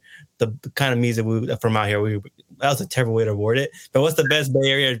out here? The kind of music from out here. That was a terrible way to word it. But what's the best Bay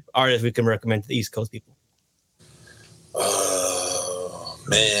Area artist we can recommend to the East Coast people? Oh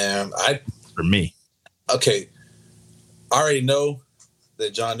man, For me. Okay, I already know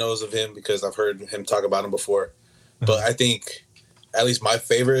that John knows of him because I've heard him talk about him before. But I think at least my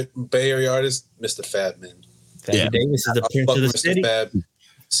favorite Bay Area artist, Mr. Fab, man. Fab Davis is the prince of the Mr. city. Fab,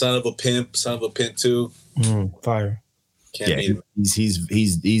 son of a pimp too. Fire. Can't beat him.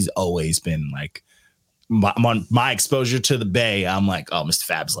 He's always been like my exposure to the Bay. I'm like, oh, Mr.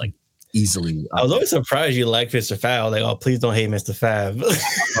 Fab's like easily. I was always surprised you liked Mr. Fab. I was like, oh, please don't hate Mr. Fab.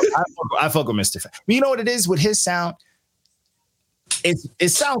 I fuck with Mr. Fab. But you know what it is with his sound? It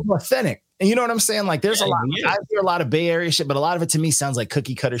sounds authentic. And you know what I'm saying? Like there's a lot. I hear a lot of Bay Area shit, but a lot of it to me sounds like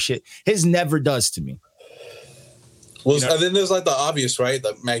cookie cutter shit. His never does to me. Well, and then there's like the obvious, right?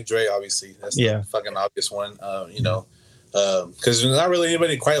 The Mac Dre, obviously. That's the fucking obvious one. Because there's not really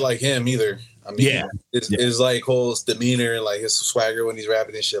anybody quite like him either. I mean, it's like whole demeanor, like his swagger when he's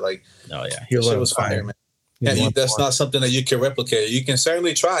rapping and shit. Like, oh yeah, he was fire, man. And that's not something that you can replicate. You can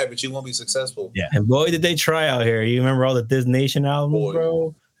certainly try, but you won't be successful. Yeah, and boy, did they try out here. You remember all the Diz Nation albums,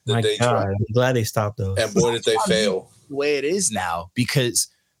 bro? My God, I'm glad they stopped those. And boy, did they fail. The way it is now, because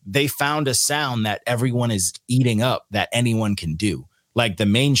they found a sound that everyone is eating up that anyone can do. Like the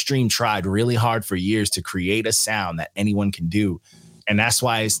mainstream tried really hard for years to create a sound that anyone can do. And that's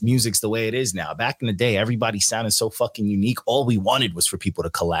why music's the way it is now. Back in the day, everybody sounded so fucking unique. All we wanted was for people to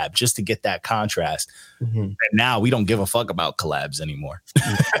collab just to get that contrast. And now we don't give a fuck about collabs anymore.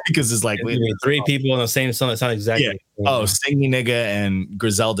 Because it's like three people on the same song that sound exactly the same. Oh, Stingy Nigga and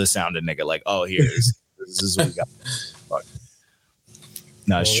Griselda sounded nigga. Like, oh, this is what we got. Fuck.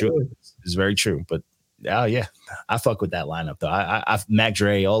 No, it's true. It's very true. But yeah, I fuck with that lineup though. I Mac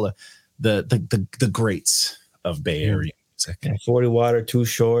Dre, all the greats of Bay Area. And 40 Water, Too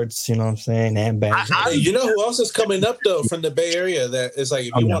Shorts, you know what I'm saying? And Bang. You know who else is coming up though from the Bay Area that is like,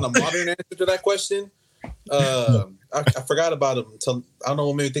 if you want a modern answer to that question, I forgot about him until I don't know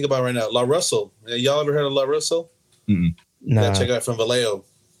what made me think about it right now. La Russell. Y'all ever heard of La Russell? Nah. Check it out from Vallejo.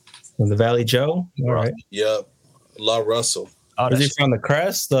 From the Valley Joe? All right. Yep. La Russell. Is he from the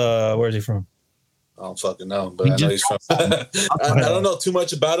Crest? Where is he from? I don't fucking know, but I know he's from. I don't know too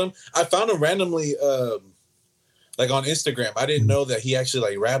much about him. I found him randomly, like on Instagram. I didn't know that he actually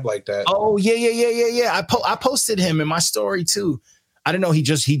like rap like that. Oh yeah. I posted him in my story too. I didn't know he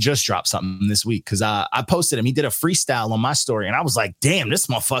just dropped something this week because I posted him. He did a freestyle on my story, and I was like, "Damn, this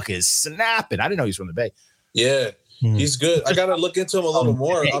motherfucker is snapping." I didn't know he's from the Bay. Yeah, he's good. I gotta look into him a little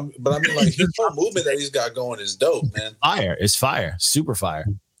more. But I mean, like his whole movement that he's got going is dope, man. It's fire, super fire.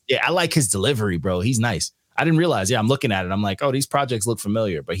 Yeah, I like his delivery, bro. He's nice. I didn't realize. Yeah, I'm looking at it. I'm like, oh, these projects look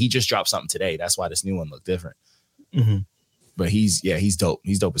familiar, but he just dropped something today. That's why this new one looked different. But he's dope.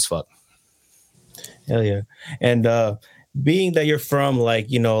 He's dope as fuck. Hell yeah. And being that you're from like,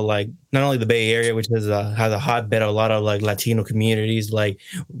 you know, like not only the Bay Area, which has a hotbed of a lot of like Latino communities, like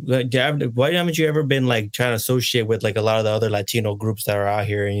why haven't you ever been like trying to associate with like a lot of the other Latino groups that are out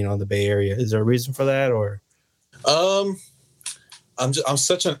here, you know, in the Bay Area? Is there a reason for that or? I'm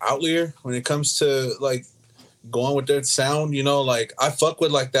such an outlier when it comes to like going with their sound, you know, like I fuck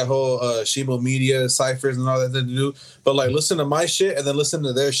with like that whole Shibo Media ciphers and all that they do, but like listen to my shit and then listen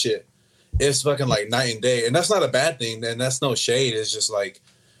to their shit. It's fucking like night and day, and that's not a bad thing. And that's no shade. It's just like,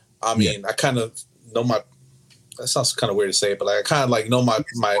 I mean, I kind of know my. That sounds kind of weird to say, but like I kind of like know my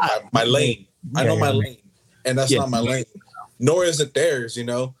lane. I know my lane, and that's not my lane. Nor is it theirs, you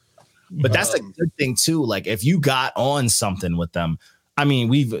know. But that's a good thing too. Like if you got on something with them, I mean,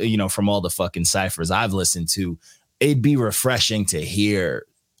 we've, you know, from all the fucking ciphers I've listened to, it'd be refreshing to hear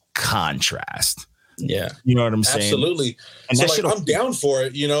contrast. Yeah. You know what I'm saying? Absolutely. And so like, I'm down for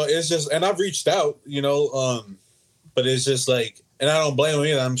it, you know, it's just, and I've reached out, you know, but it's just like, and I don't blame them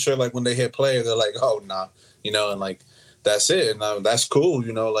either. I'm sure like when they hit play, they're like, oh, nah, you know, and like, that's it. And that's cool,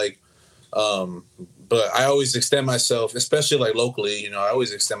 you know, like, but I always extend myself, especially like locally, you know, I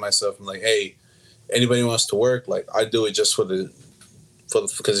always extend myself and like, hey, anybody wants to work, like I do it just for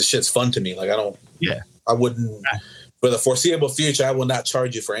because the shit's fun to me. Like I wouldn't for the foreseeable future. I will not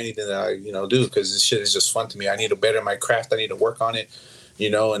charge you for anything that I do because this shit is just fun to me. I need to better my craft. I need to work on it,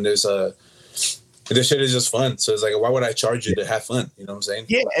 and this shit is just fun. So it's like, why would I charge you to have fun? You know what I'm saying?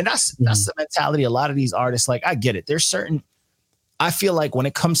 Yeah, and that's the mentality. A lot of these artists, like, I get it. There's certain. I feel like when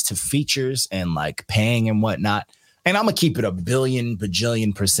it comes to features and like paying and whatnot, and I'm gonna keep it a billion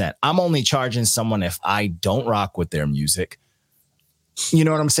bajillion %. I'm only charging someone if I don't rock with their music. You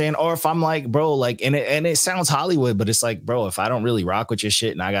know what I'm saying? Or if I'm like, bro, like, and it sounds Hollywood, but it's like, bro, if I don't really rock with your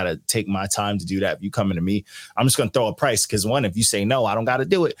shit and I gotta take my time to do that, if you coming to me, I'm just gonna throw a price. Because one, if you say no, I don't gotta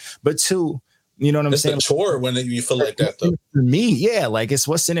do it. But two, you know what I'm saying? It's a chore when you feel like that, though. For me, yeah, like it's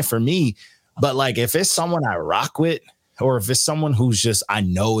what's in it for me. But like if it's someone I rock with, or if it's someone who's just I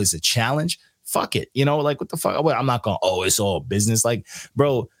know is a challenge, fuck it. Like what the fuck? I'm not gonna, it's all business. Like,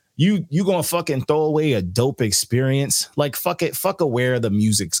 bro, you gonna fucking throw away a dope experience? Like, fuck it, fuck where the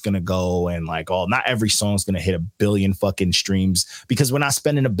music's gonna go, and like not every song's gonna hit 1 billion fucking streams because we're not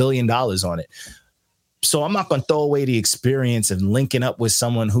spending $1 billion on it. So I'm not gonna throw away the experience of linking up with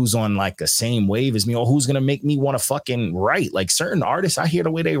someone who's on like the same wave as me, or who's gonna make me want to fucking write. Like certain artists, I hear the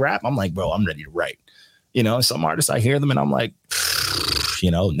way they rap, I'm like, bro, I'm ready to write. Some artists, I hear them and I'm like,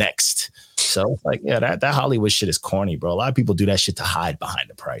 next. So like, yeah, that Hollywood shit is corny, bro. A lot of people do that shit to hide behind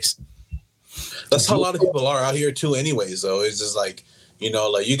the price. That's how a lot of people are out here too anyways, though. It's just like,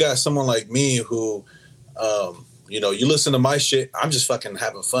 like you got someone like me who, you listen to my shit, I'm just fucking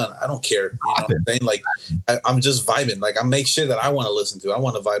having fun. I don't care. You know what I'm saying? Like, I'm just vibing. Like, I make shit that I want to listen to. I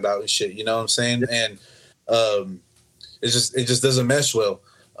want to vibe out and shit. You know what I'm saying? And it just doesn't mesh well.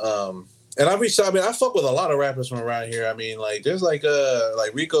 And I fuck with a lot of rappers from around here. I mean, like, there's like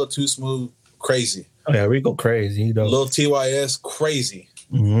Rico Too Smooth, crazy. Oh yeah, Rico crazy. Lil TYS, crazy.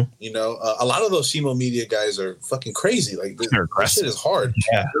 Mm-hmm. A lot of those Shimo Media guys are fucking crazy. Like, this shit is hard.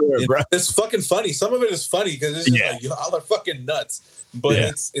 Yeah, it's fucking funny. Some of it is funny because it's just like y'all are fucking nuts. But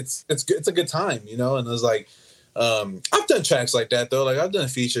it's a good time, And it's like, I've done tracks like that though. Like I've done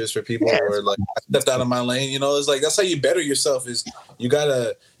features for people where like I stepped out of my lane. It's like that's how you better yourself. Is you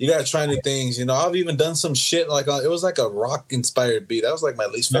gotta try new things. I've even done some shit like it was like a rock inspired beat. That was like my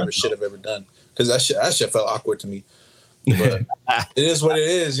least favorite shit I've ever done because that shit felt awkward to me. But it is what it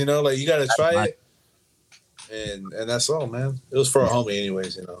is. Like you gotta try it, and that's all, man. It was for a homie,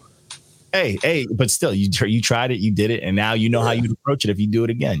 anyways. Hey, but still, you tried it, you did it, and now you know how you'd approach it if you do it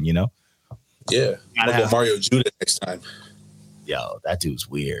again. Yeah, I'm gonna go Mario Judah next time. Yo, that dude's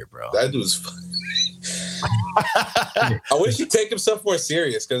weird, bro. That dude's funny. I wish he'd take himself more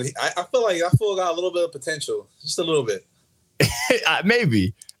serious because I feel like that fool got a little bit of potential, just a little bit.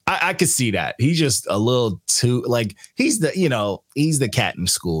 Maybe I could see that. He's just a little too like he's the cat in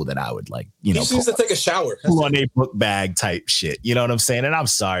school that I would like. He just needs to take a shower. Pull on a book bag type shit. You know what I'm saying? And I'm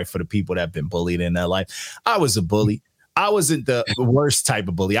sorry for the people that have been bullied in their life. I was a bully. I wasn't the worst type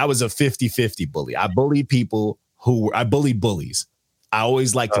of bully. I was a 50-50 bully. I bullied people I bullied bullies. I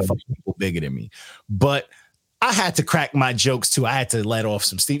always liked to fuck people bigger than me. But I had to crack my jokes too. I had to let off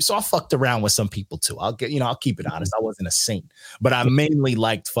some steam. So I fucked around with some people too. I'll keep it honest. I wasn't a saint. But I mainly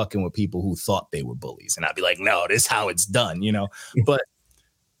liked fucking with people who thought they were bullies. And I'd be like, no, this is how it's done, But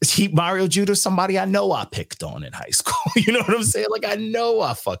Mario Judah, somebody I know I picked on in high school. You know what I'm saying? Like, I know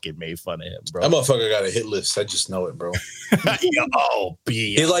I fucking made fun of him, bro. That motherfucker got a hit list. I just know it, bro.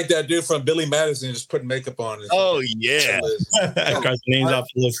 He's like that dude from Billy Madison just putting makeup on. Oh, yeah. Got names off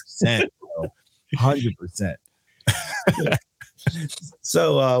the list. 100%.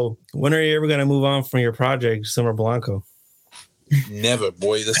 So, when are you ever going to move on from your project, Summer Blanco? Never,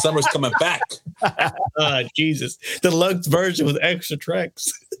 boy. The summer's coming back. Jesus. Deluxe version with extra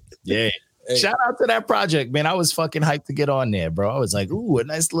tracks. Yeah. Hey. Shout out to that project, man. I was fucking hyped to get on there, bro. I was like, ooh, a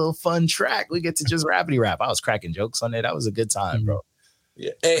nice little fun track. We get to just rappity rap. I was cracking jokes on it. That was a good time, bro.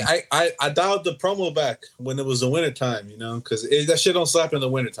 Yeah. Hey, I dialed the promo back when it was the wintertime, because that shit don't slap in the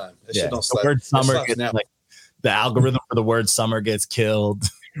wintertime. That shit don't slap. The word summer gets, like, the algorithm for the word summer gets killed.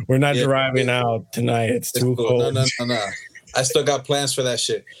 We're not driving out tonight. It's too cold. No. I still got plans for that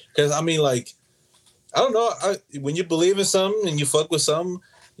shit. Because, I mean, like, I don't know. When you believe in something and you fuck with something,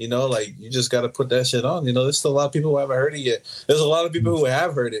 like, you just got to put that shit on. There's still a lot of people who haven't heard it yet. There's a lot of people who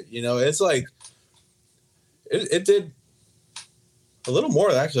have heard it. It's like, it did a little more,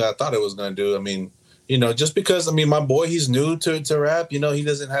 actually, I thought it was going to do. I mean, just because, my boy, he's new to rap. He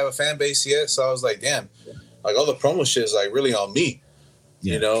doesn't have a fan base yet. So I was like, damn, like, all the promo shit is, like, really on me.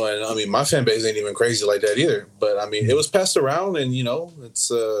 Yeah. And my fan base ain't even crazy like that either. But it was passed around, and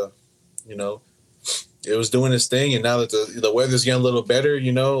it's it was doing its thing. And now that the weather's getting a little better,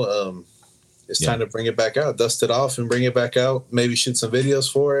 it's it's time to bring it back out, dust it off, and bring it back out. Maybe shoot some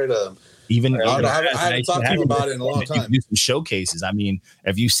videos for it. I haven't talked to him about it in a long time. Do some showcases. I mean,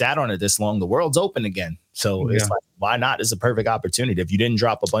 if you sat on it this long, the world's open again. So it's like, why not? It's a perfect opportunity. If you didn't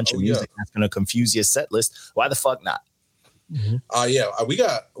drop a bunch of music that's going to confuse your set list, why the fuck not? I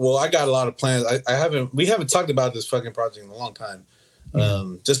got a lot of plans. We haven't talked about this fucking project in a long time.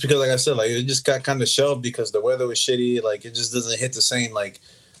 Just because, like I said, like it just got kind of shelved because the weather was shitty. Like it just doesn't hit the same like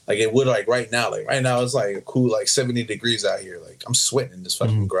it would like right now. Like right now it's like a cool like 70 degrees out here. Like I'm sweating in this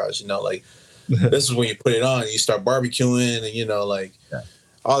fucking garage, you know, like this is when you put it on and you start barbecuing and, you know, like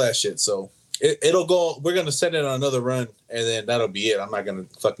all that shit. So it'll go, we're going to send it on another run and then that'll be it. I'm not going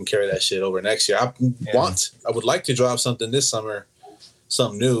to fucking carry that shit over next year. I would like to drop something this summer,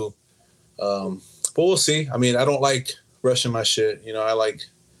 something new. But we'll see. I mean, I don't like rushing my shit. You know, I like,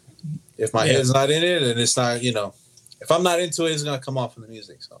 if my head's not in it and it's not, you know, if I'm not into it, it's going to come off in the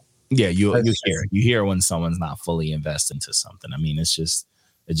music. So yeah, you hear when someone's not fully invested into something. I mean, it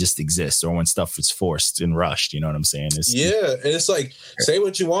just exists, or when stuff is forced and rushed. You know what I'm saying? And it's like, say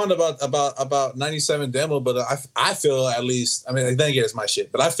what you want about 97 Demo, but I feel, at least, I mean, then again, it's my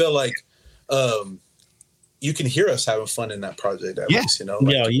shit, but I feel like you can hear us having fun in that project at least, you know?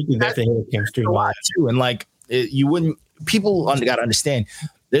 Like, you can definitely hear the chemistry too, and like people got to understand.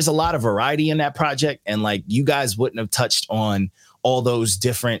 There's a lot of variety in that project, and like you guys wouldn't have touched on all those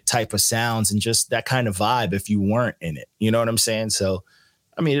different type of sounds and just that kind of vibe if you weren't in it. You know what I'm saying? So,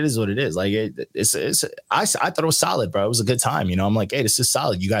 I mean, it is what it is. Like I thought it was solid, bro. It was a good time. You know, I'm like, hey, this is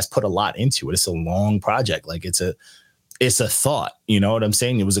solid. You guys put a lot into it. It's a long project. Like it's a thought. You know what I'm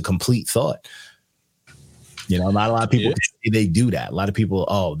saying? It was a complete thought. You know, not a lot of people they do that. A lot of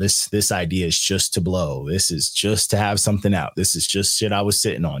people, this idea is just to blow. This is just to have something out. This is just shit I was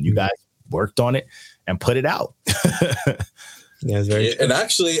sitting on. You guys worked on it and put it out. And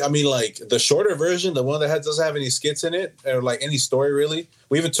actually, I mean, like the shorter version, the one that doesn't have any skits in it or like any story really.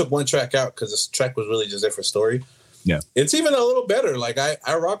 We even took one track out because this track was really just there for story. Yeah, it's even a little better. Like I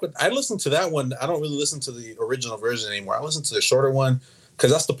listen to that one. I don't really listen to the original version anymore. I listen to the shorter one because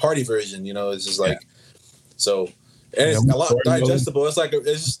that's the party version. You know, it's just like. So, and it's a lot digestible. It's like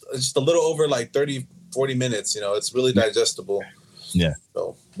it's just a little over like 30, 40 minutes. You know, it's really digestible. Yeah.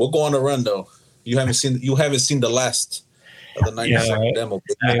 So we'll go on a run though. You haven't seen the last of the 97 demo.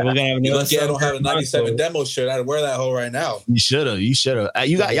 I mean, we're gonna have lucky I don't have a 97 demo shirt. I'd wear that hole right now. You should have. Y'all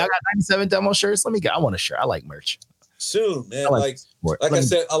got 97 demo shirts. I want a shirt. I like merch. Soon, man. Like I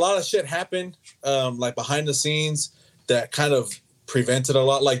said, a lot of shit happened, like behind the scenes that kind of prevented a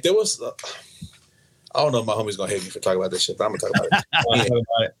lot. Like there was. I don't know if my homie's gonna hate me for talking about this shit, but I'm gonna talk about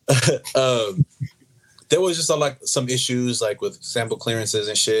it. There was just some issues like with sample clearances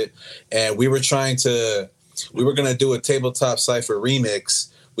and shit, and we were gonna do a tabletop cypher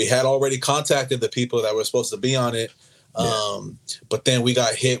remix. We had already contacted the people that were supposed to be on it, but then we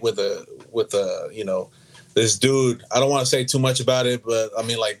got hit with this dude. I don't want to say too much about it, but I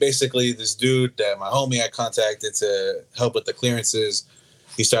mean, like basically this dude that my homie had contacted to help with the clearances.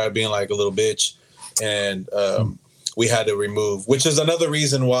 He started being like a little bitch. And we had to remove, which is another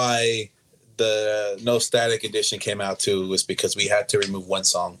reason why the No Static edition came out too, was because we had to remove one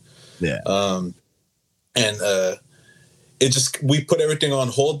song. Yeah. We put everything on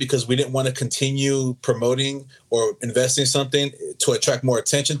hold because we didn't want to continue promoting or investing something to attract more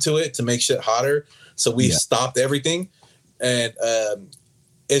attention to it, to make shit hotter. So we stopped everything. And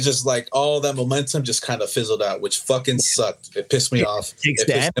it's just like all that momentum just kind of fizzled out, which fucking sucked. It pissed me off.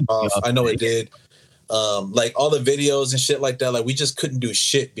 I know it did. Like all the videos and shit like that, like we just couldn't do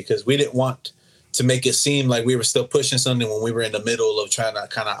shit because we didn't want to make it seem like we were still pushing something when we were in the middle of trying to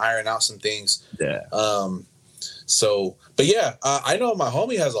kind of iron out some things. Yeah. So, but yeah, I know my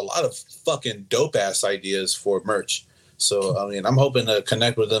homie has a lot of fucking dope ass ideas for merch. So, I mean, I'm hoping to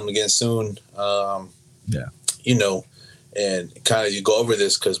connect with them again soon. You know, and kind of you go over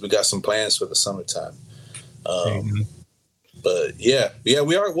this because we got some plans for the summertime. But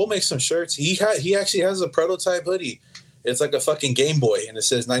we'll make some shirts. He actually has a prototype hoodie. It's like a fucking Game Boy, and it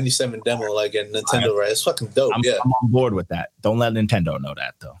says 97 demo, like a Nintendo, right? It's fucking dope. I'm on board with that. Don't let Nintendo know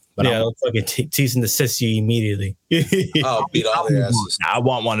that though. But they'll fucking cease and desist you immediately. I'll beat all their asses. I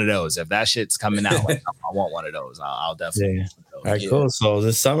want one of those. If that shit's coming out, I want one of those. I'll definitely. Yeah. All right, cool. So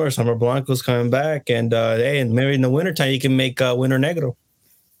this Summer Blanco's coming back, and and maybe in the wintertime you can make Winter Negro.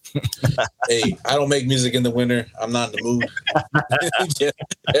 Hey, I don't make music in the winter. I'm not in the mood.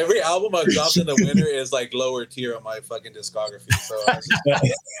 Every album I've dropped in the winter is like lower tier on my fucking discography. So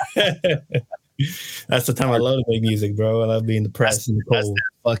that's the time I love to make music, bro. I love being depressed and cold. That's that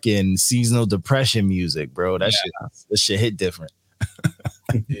fucking seasonal depression music, bro. That shit hit different.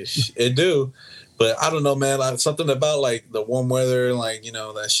 It do, but I don't know, man. Like, something about like the warm weather, like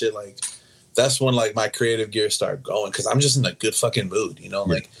that shit. Like that's when like my creative gears start going because I'm just in a good fucking mood,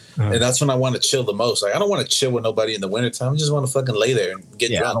 like, and that's when I want to chill the most. Like I don't want to chill with nobody in the wintertime. I just want to fucking lay there and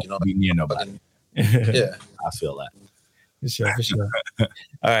get drunk, Be near nobody. Yeah, I feel that. For sure. All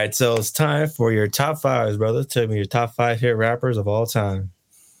right, so it's time for your top fives, brother. Tell me your top 5 hit rappers of all time.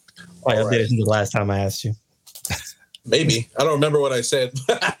 I did it the last time I asked you. Maybe. I don't remember what I said.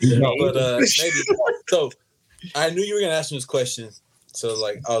 But maybe. So I knew you were gonna ask me this question. So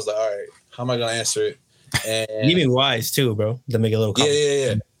like I was like, all right, how am I gonna answer it? And you mean wise too, bro. To make it a little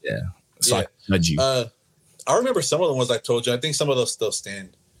Yeah. So I nudge you. I remember some of the ones I told you. I think some of those still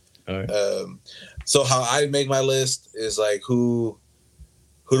stand. All right. So how I make my list is like who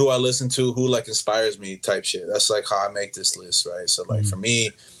do I listen to, who like inspires me type shit. That's like how I make this list, right? So like for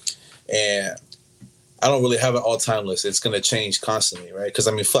me, and I don't really have an all-time list. It's gonna change constantly, right? Because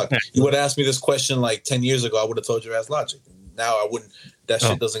I mean, fuck, you would ask me this question like 10 years ago, I would have told you as Logic. Now I wouldn't. That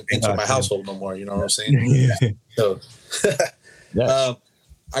shit doesn't enter my household no more. You know what I'm saying? So, I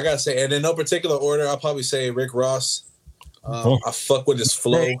gotta say, and in no particular order, I'll probably say Rick Ross. I fuck with his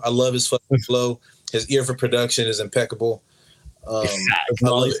flow. I love his fucking flow. His ear for production is impeccable. I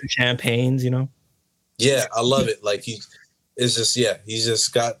love it. Champagnes, Yeah, I love it. Like he's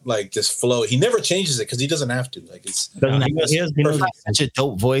just got like this flow. He never changes it because he doesn't have to. Like it's he has such a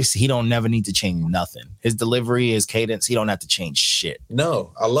dope voice. He don't never need to change nothing. His delivery, his cadence, he don't have to change shit.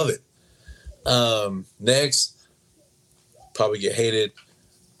 No, I love it. Next, probably get hated.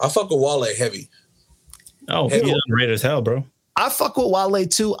 I fuck with Wale heavy. Oh, he's underrated as hell, bro. I fuck with Wale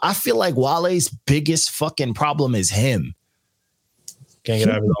too. I feel like Wale's biggest fucking problem is him. Can't get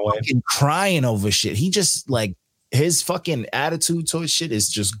out of his own way. Crying over shit. He just like his fucking attitude towards shit is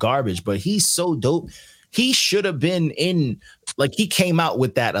just garbage. But he's so dope. He should have been in, like, he came out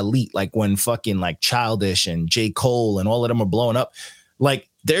with that elite, like when fucking like Childish and J. Cole and all of them are blowing up. Like,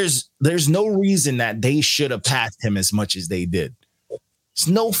 there's no reason that they should have passed him as much as they did. It's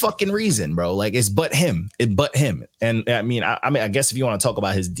no fucking reason, bro. Like, it's but him. And I mean, I guess if you want to talk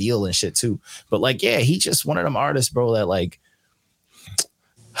about his deal and shit too, but like, yeah, he just one of them artists, bro, that like,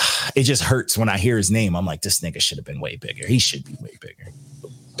 it just hurts when I hear his name. I'm like, this nigga should have been way bigger. He should be way bigger.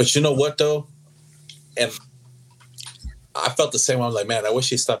 But you know what though? And I felt the same way. I was like, man, I wish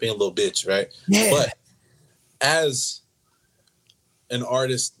he'd stop being a little bitch, right? Yeah. But as an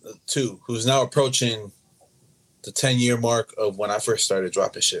artist too, who's now approaching the 10-year mark of when I first started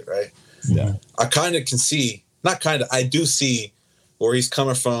dropping shit, right? Yeah. I kind of can see, I do see where he's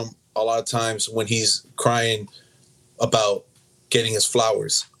coming from a lot of times when he's crying about getting his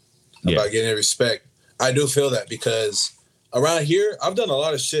flowers, about getting respect. I do feel that because around here, I've done a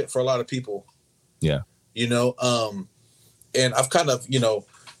lot of shit for a lot of people. Yeah. And I've kind of,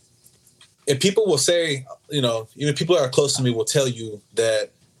 and people will say, even people that are close to me will tell you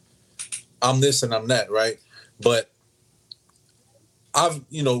that I'm this and I'm that, right? But I've,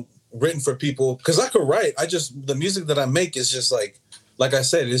 written for people because I could write. The music that I make is just like I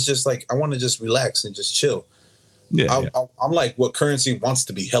said, it's just like, I want to just relax and just chill. Yeah, I'm like what Currency wants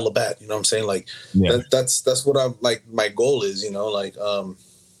to be, hella bad. You know what I'm saying? Like that's what I'm like. My goal is,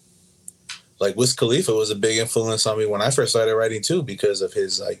 like Wiz Khalifa was a big influence on me when I first started writing too, because of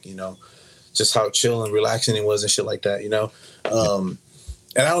his just how chill and relaxing he was and shit like that. And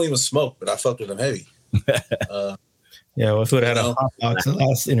I don't even smoke, but I fucked with him heavy. Yeah, well, would have had a hot box in the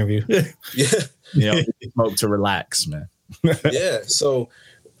last interview. Smoke to relax, man. Yeah. So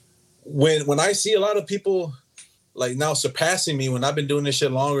when I see a lot of people like now surpassing me when I've been doing this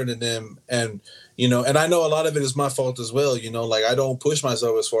shit longer than them, and and I know a lot of it is my fault as well. Like I don't push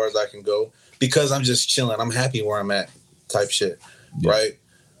myself as far as I can go because I'm just chilling. I'm happy where I'm at, type shit, right?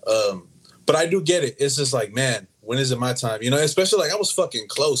 But I do get it. It's just like, man, when is it my time? Especially like I was fucking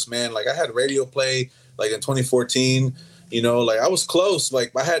close, man. Like I had radio play like in 2014. Like I was close.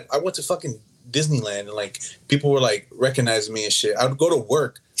 Like I went to fucking Disneyland and like people were like recognizing me and shit. I would go to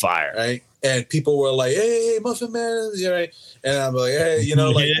work, fire, right? And people were like, "Hey, Muffin Man," right? And I'm like, "Hey,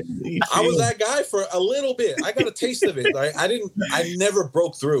 like I was that guy for a little bit. I got a taste of it, right? I never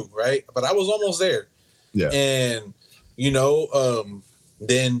broke through, right? But I was almost there. Yeah. And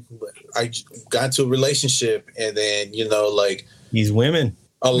then I got into a relationship, and then like these women.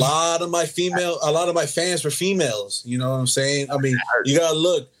 A lot of my fans were females. You know what I'm saying? I mean, you gotta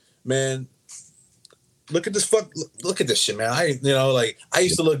look, man. Look at this look at this shit, man. I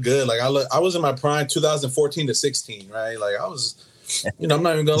used to look good. Like I was in my prime 2014 to 16, right? Like I was, I'm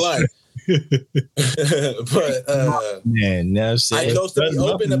not even gonna lie. But Man, no, I chose to be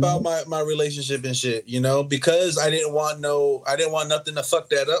open about my relationship and shit, you know, because I didn't want nothing to fuck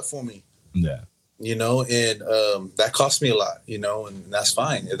that up for me. Yeah. You know, and that cost me a lot, you know, and that's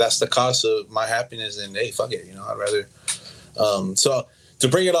fine. If that's the cost of my happiness, then hey, fuck it, you know, I'd rather. So to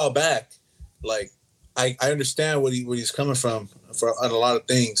bring it all back, like I understand what he's coming from on a lot of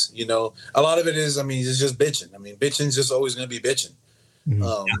things, you know. A lot of it is, I mean, it's just bitching. I mean, bitching's just always gonna be bitching.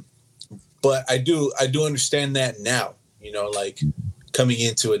 But I do understand that now, you know, like coming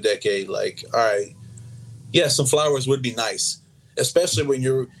into a decade, like, all right, yeah, some flowers would be nice, especially when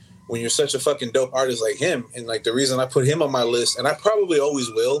you're such a fucking dope artist like him. And like the reason I put him on my list, and I probably always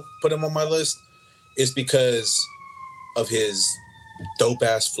will put him on my list, is because of his dope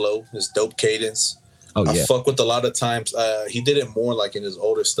ass flow, his dope cadence. Oh yeah. I fuck with a lot of times. He did it more like in his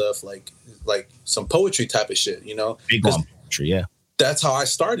older stuff, like some poetry type of shit, you know. Big on poetry, yeah. That's how I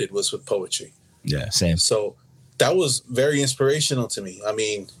started, was with poetry. Yeah, same. So that was very inspirational to me. I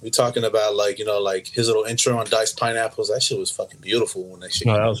mean, we're talking about like, you know, like his little intro on Diced Pineapples. That shit was fucking beautiful when that shit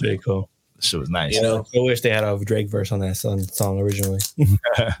came that out. was really cool. That shit was nice. You know? I wish they had a Drake verse on that song originally.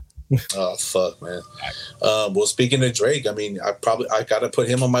 Oh fuck, man. Well, speaking of Drake, I mean, I gotta put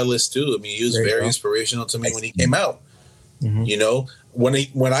him on my list too. I mean, he was very inspirational to me when he came out. You know,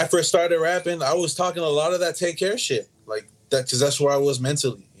 when I first started rapping, I was talking a lot of that Take Care shit, like that, because that's where I was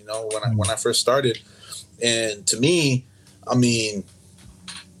mentally. You know, when I first started, and to me, I mean,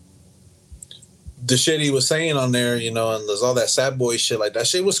 the shit he was saying on there, you know, and there's all that sad boy shit, like that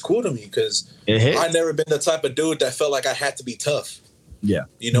shit was cool to me because I've never been the type of dude that felt like I had to be tough. Yeah.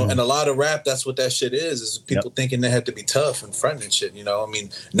 You know, and a lot of rap, that's what that shit is people thinking they had to be tough and front and shit, you know. I mean,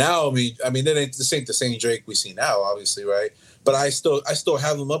 now, this ain't the same Drake we see now, obviously, right? But I still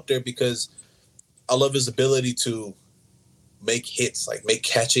have him up there because I love his ability to make hits, like make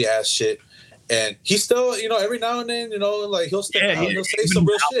catchy ass shit. And he still, you know, every now and then, you know, like he'll step out and he'll say some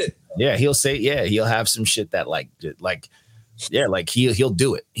real shit. Yeah, he'll have some shit that like he'll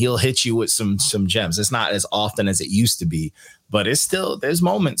do it. He'll hit you with some gems. It's not as often as it used to be, but it's still, there's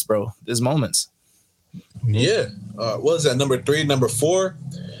moments, bro. There's moments. Yeah. What is that? Number 3, number 4?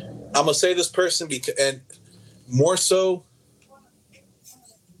 I'm gonna say this person because, and more so,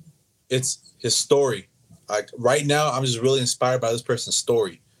 it's his story. Like right now, I'm just really inspired by this person's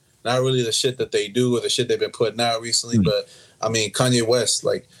story. Not really the shit that they do or the shit they've been putting out recently, but I mean Kanye West.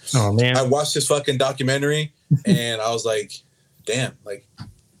 Like, oh man, I watched this fucking documentary and I was like, damn, like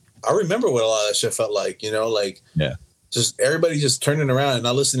I remember what a lot of that shit felt like, you know, like just everybody just turning around and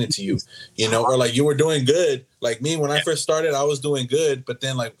not listening to you, you know, or like you were doing good. Like me, when I first started, I was doing good, but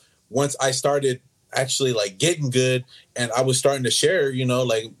then like once I started actually like getting good and I was starting to share, you know,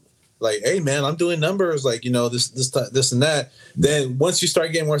 like, hey man, I'm doing numbers, like, you know, this and that. Then once you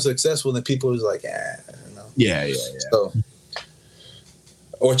start getting more successful, then people is like, you know. Yeah. So,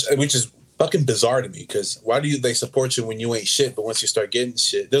 which is fucking bizarre to me, because why do they support you when you ain't shit, but once you start getting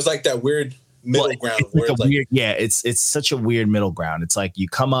shit, there's like that weird middle ground where it's like weird, it's such a weird middle ground. It's like you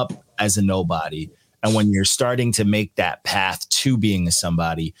come up as a nobody, and when you're starting to make that path to being a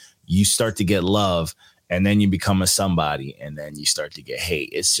somebody, you start to get love. And then you become a somebody, and then you start to get hate.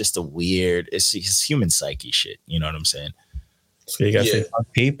 It's just a weird, it's human psyche shit. You know what I'm saying? So you got to say fuck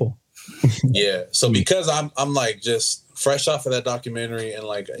people. Yeah. So because I'm like just fresh off of that documentary and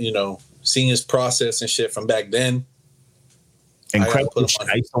like, you know, seeing his process and shit from back then. Incredible.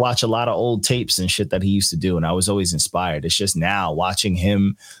 I used to watch a lot of old tapes and shit that he used to do, and I was always inspired. It's just now watching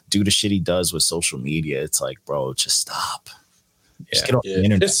him do the shit he does with social media. It's like, bro, just stop. Just get off the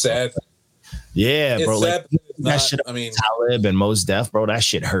internet. It's sad. Yeah, it's bro. Like, that shit, I mean, Talib and Mos Def, bro. That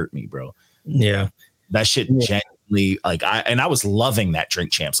shit hurt me, bro. Yeah, that shit genuinely, like, I was loving that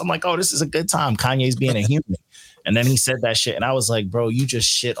Drink Champs. I'm like, oh, this is a good time. Kanye's being a human, and then he said that shit, and I was like, bro, you just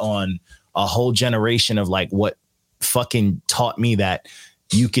shit on a whole generation of like what fucking taught me that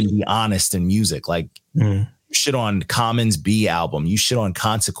you can be honest in music. Like, you shit on Common's B album, you shit on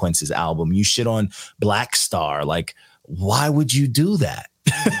Consequences album, you shit on Black Star. Like, why would you do that?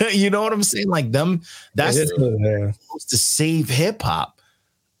 You know what I'm saying? Like that's supposed to save hip hop.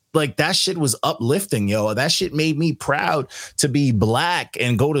 Like that shit was uplifting, yo. That shit made me proud to be black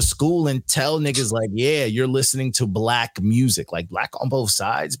and go to school and tell niggas like, yeah, you're listening to black music, like Black on Both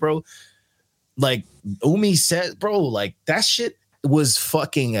Sides, bro. Like Umi said, bro, like that shit was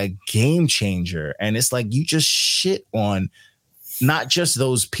fucking a game changer. And it's like you just shit on not just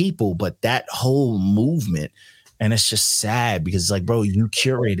those people, but that whole movement. And it's just sad because, like, bro, you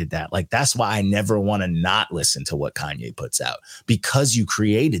curated that. Like, that's why I never want to not listen to what Kanye puts out, because you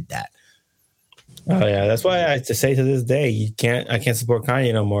created that. Oh yeah, that's why I to say to this day I can't support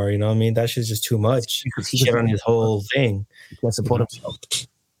Kanye no more. You know what I mean? That shit's just too much. Shit on his whole thing. He can't support himself.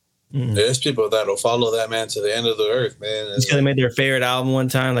 There's people that'll follow that man to the end of the earth, man. Just because they made their favorite album one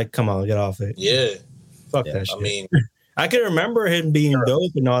time, like, come on, get off it. Yeah. Fuck that shit. I mean, I can remember him being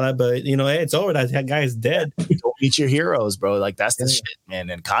dope and all that, but you know, hey, it's over. That guy's dead. Don't meet your heroes, bro. Like that's the shit, man.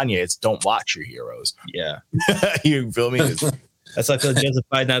 And Kanye, it's don't watch your heroes. Yeah. You feel me? That's why I feel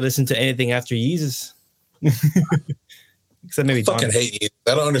justified not listening to anything after Yeezus. Except maybe I fucking hate you.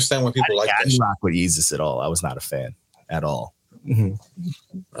 I don't understand why people like that. I didn't rock with Yeezus at all. I was not a fan at all.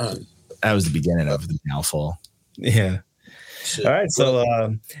 That was the beginning of the downfall. Yeah. Shit. All right.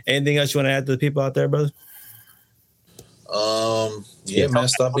 So, anything else you want to add to the people out there, brother? Yeah, man,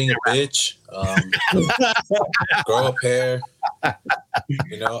 stop being a bitch. Grow up hair.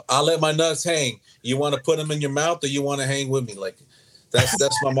 You know, I'll let my nuts hang. You want to put them in your mouth, or you want to hang with me? Like, that's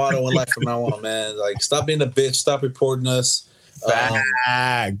my motto in life from now on, man. Like, stop being a bitch. Stop reporting us.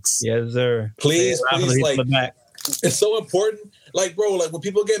 Facts. Yes, sir. Please, like, it's so important. Like, bro, like when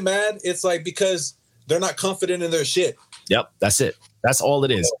people get mad, it's like because they're not confident in their shit. Yep, that's it. That's all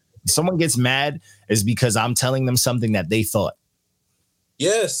it is. If someone gets mad is because I'm telling them something that they thought.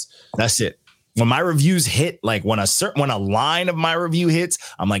 Yes. That's it. When my reviews hit, like when a line of my review hits,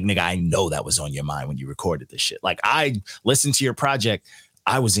 I'm like, nigga, I know that was on your mind when you recorded this shit. Like I listened to your project.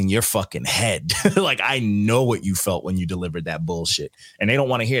 I was in your fucking head. Like I know what you felt when you delivered that bullshit. And they don't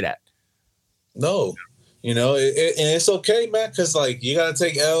want to hear that. No. You know, and it's okay, man, because like you gotta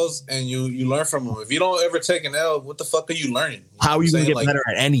take L's and you learn from them. If you don't ever take an L, what the fuck are you learning? How are you gonna get better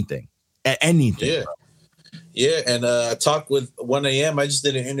at anything? At anything. Yeah. Bro. Yeah. And I talked with 1AM. I just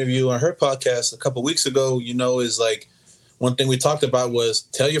did an interview on her podcast a couple weeks ago. You know, is like one thing we talked about was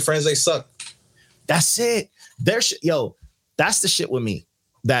tell your friends they suck. That's it. That's the shit with me.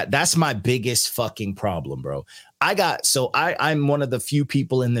 That's my biggest fucking problem, bro. I'm one of the few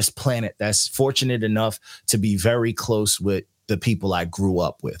people in this planet that's fortunate enough to be very close with the people I grew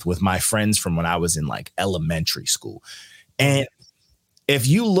up with my friends from when I was in like elementary school. And if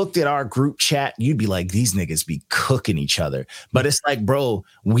you looked at our group chat, you'd be like, these niggas be cooking each other. But it's like, bro,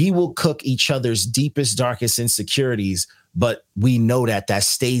 we will cook each other's deepest, darkest insecurities, but we know that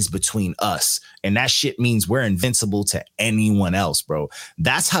stays between us. And that shit means we're invincible to anyone else, bro.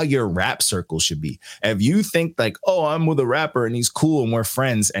 That's how your rap circle should be. If you think like, oh, I'm with a rapper and he's cool and we're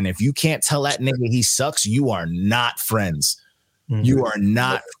friends, and if you can't tell that nigga he sucks, you are not friends. Mm-hmm. You are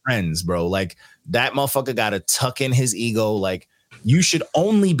not friends, bro. Like that motherfucker got to tuck in his ego. Like you should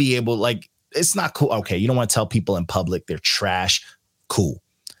only be able, like, it's not cool. Okay, you don't want to tell people in public they're trash. Cool.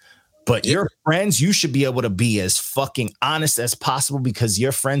 But your friends, you should be able to be as fucking honest as possible because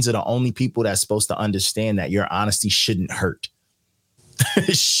your friends are the only people that's supposed to understand that your honesty shouldn't hurt.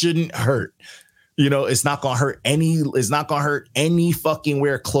 It shouldn't hurt. You know, it's not going to hurt any fucking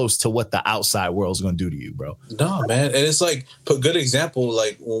where close to what the outside world's going to do to you, bro. No, man. And it's like a good example.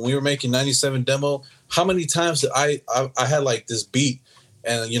 Like when we were making 97 demo, how many times did I had like this beat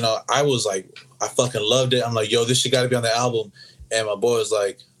and, you know, I was like, I fucking loved it. I'm like, yo, this shit got to be on the album. And my boy was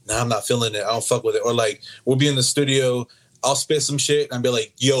like, nah, I'm not feeling it. I don't fuck with it. Or like, we'll be in the studio. I'll spit some shit and I'll be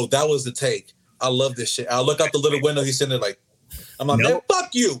like, yo, that was the take. I love this shit. I'll look out the little window. He's sitting there like, I'm like, man,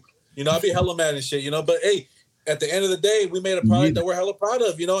 fuck you. You know, I'll be hella mad and shit, you know. But hey, at the end of the day, we made a product that we're hella proud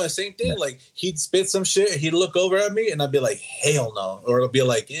of, you know. And same thing, like he'd spit some shit, he'd look over at me, and I'd be like, hell no. Or it'll be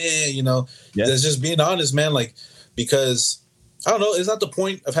like, you know, that's just being honest, man. Like, because I don't know, it's not the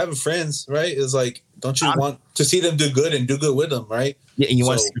point of having friends, right? It's like, don't you want to see them do good and do good with them, right? Yeah, and you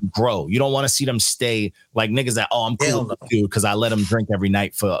want to see them grow. You don't want to see them stay like niggas that, oh, I'm cool with you because I let them drink every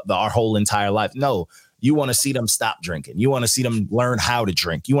night for our whole entire life. No. You want to see them stop drinking. You want to see them learn how to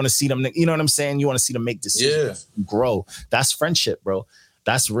drink. You want to see them, you know what I'm saying? You want to see them make decisions, grow. That's friendship, bro.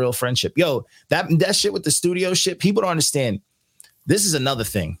 That's real friendship. Yo, that shit with the studio shit, people don't understand. This is another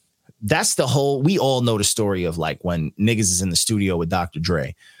thing. That's we all know the story of like when niggas is in the studio with Dr.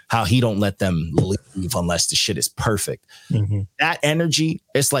 Dre, how he don't let them leave unless the shit is perfect. Mm-hmm. That energy,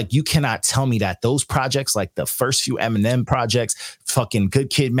 it's like, you cannot tell me that those projects, like the first few Eminem projects, fucking Good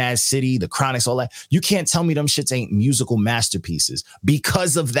Kid, Mad City, the Chronics, all that, you can't tell me them shits ain't musical masterpieces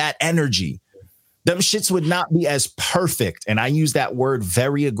because of that energy. Them shits would not be as perfect. And I use that word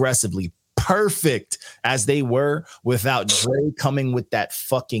very aggressively, perfect as they were without Dre coming with that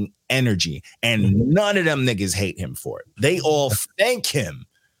fucking energy. And none of them niggas hate him for it. They all thank him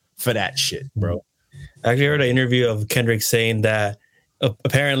for that shit, bro. I actually heard an interview of Kendrick saying that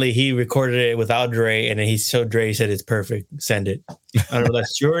apparently he recorded it without Dre and then he showed Dre, he said it's perfect, send it. I don't know if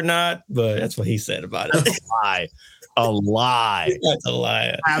that's true or not, but that's what he said about it. a lie. That's a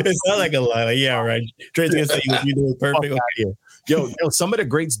lie. It sounds like a lie. Like, yeah, right. Dre's gonna say you do it perfect. Yo, some of the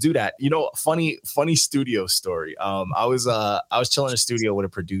greats do that. You know, funny studio story. I was chilling in a studio with a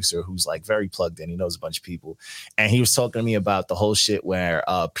producer who's like very plugged in. He knows a bunch of people, and he was talking to me about the whole shit where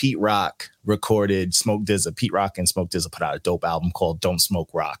Pete Rock recorded Smoke DZA. Pete Rock and Smoke DZA put out a dope album called Don't Smoke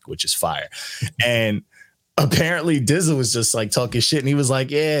Rock, which is fire. And apparently DZA was just like talking shit, and he was like,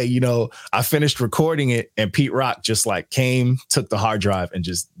 yeah, you know, I finished recording it, and Pete Rock just like came, took the hard drive, and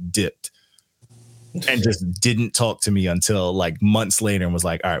just dipped. And just didn't talk to me until like months later and was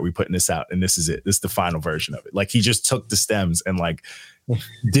like, all right, we're putting this out and this is it. This is the final version of it. Like he just took the stems and like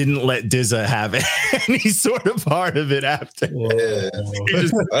didn't let DZA have any sort of part of it after.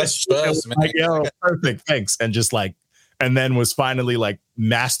 That's trust, man. Like, yo, perfect, thanks. And just like, and then was finally like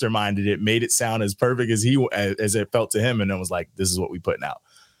masterminded it, made it sound as perfect as as it felt to him. And then was like, this is what we putting out.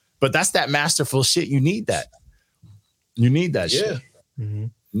 But that's that masterful shit. You need that. You need that shit. Mm-hmm.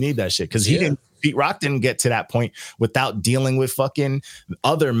 You need that shit. Cause Pete Rock didn't get to that point without dealing with fucking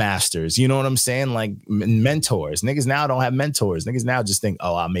other masters. You know what I'm saying? Like mentors. Niggas now don't have mentors. Niggas now just think,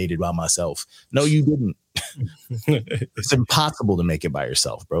 oh, I made it by myself. No, you didn't. It's impossible to make it by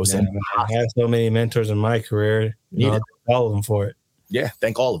yourself, bro. I had so many mentors in my career. You know, all of them for it. Yeah,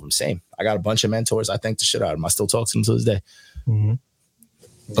 thank all of them. Same. I got a bunch of mentors. I thank the shit out of them. I still talk to them to this day. Mm-hmm.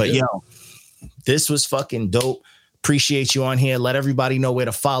 But yo, this was fucking dope. Appreciate you on here. Let everybody know where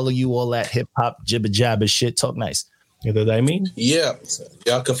to follow you. All that hip hop jibber jabber shit. Talk nice. You know what I mean? Yeah.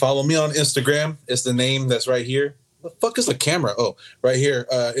 Y'all can follow me on Instagram. It's the name that's right here. The fuck is the camera? Oh, right here.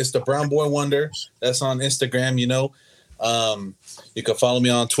 It's the Brown Boy Wonder. That's on Instagram, you know. You can follow me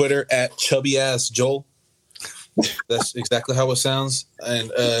on Twitter at Chubby Ass Joel. That's exactly how it sounds.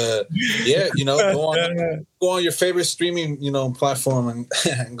 And yeah, you know, go on your favorite streaming, you know, platform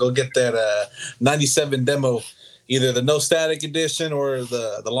and go get that 97 demo. Either the No Static edition or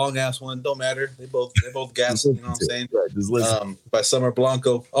the long ass one. Don't matter. They both gas. You know what I'm saying? Right, just listen. By Summer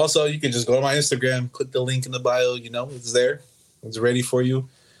Blanco. Also, you can just go to my Instagram, click the link in the bio. You know, it's there. It's ready for you.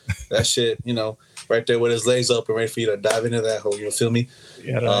 That shit, you know, right there with his legs open, ready for you to dive into that hole. You feel me?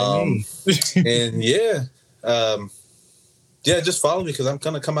 Yeah. And yeah, just follow me because I'm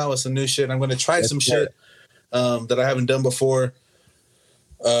gonna come out with some new shit. I'm gonna try some shit that I haven't done before.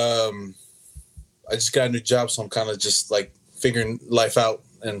 I just got a new job, so I'm kind of just like figuring life out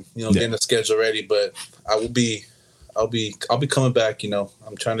and, you know, getting the schedule ready. But I'll be coming back. You know,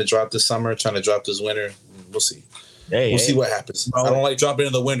 I'm trying to drop this summer, trying to drop this winter. We'll see. We'll see what happens. Bro. I don't like dropping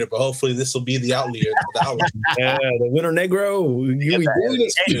in the winter, but hopefully this will be the outlier. The winter negro.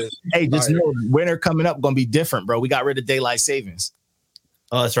 Hey, just know winter coming up gonna be different, bro. We got rid of daylight savings.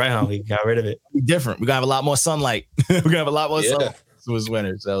 Oh, that's right, huh? We got rid of it. Be different. We're gonna have a lot more sunlight. We're gonna have a lot more sunlight. It was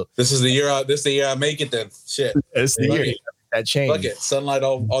winter, so this is the year. This is the year I make it. Then shit. It's the year that changed. Fuck it, sunlight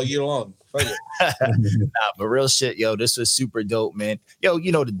all year long. Fuck it. Nah, but real shit, yo. This was super dope, man. Yo,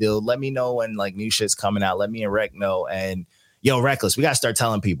 you know the deal. Let me know when like new shit's coming out. Let me and Rec know. And yo, Reckless, we gotta start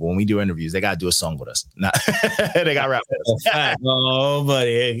telling people when we do interviews, they gotta do a song with us. Nah, they got rap with us. Oh,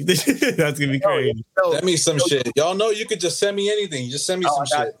 buddy, that's gonna be crazy. Send me some shit. Y'all know you could just send me anything. Just send me some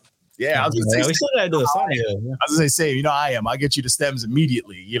shit. Yeah, I was gonna say, we still gotta do a song. I was gonna say, you know, I'll get you the stems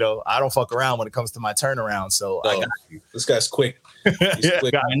immediately. You know, I don't fuck around when it comes to my turnaround. So I got you. This guy's quick. He's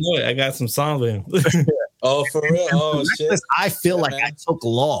quick. I know it. I got some songs with him. Oh, for real? Oh, shit. I feel like I took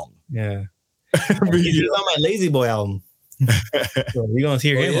long. Yeah. He's on my Lazy Boy album. So you're gonna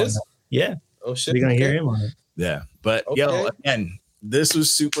hear him on it. Yeah. Oh shit. You're gonna hear him on it. Yeah. But yo, again, this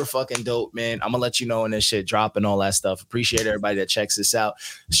was super fucking dope, man. I'm gonna let you know when this shit drop and all that stuff. Appreciate everybody that checks this out.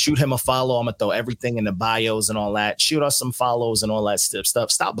 Shoot him a follow. I'm gonna throw everything in the bios and all that. Shoot us some follows and all that stuff.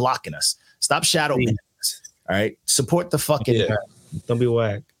 Stop blocking us. Stop shadow banning us. All right. Support the fucking. Don't be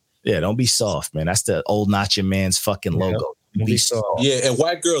whack. Yeah, don't be soft, man. That's the old not your man's fucking logo. Be soft. Yeah, and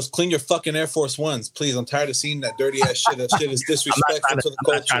white girls, clean your fucking Air Force Ones, please. I'm tired of seeing that dirty ass shit. That shit is disrespectful to the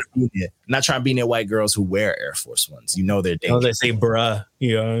culture. I'm not trying to be near white girls who wear Air Force Ones. You know they're dangerous. They say bruh.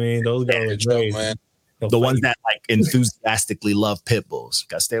 You know what I mean? Those girls are crazy. Man. The ones that like enthusiastically love pit bulls.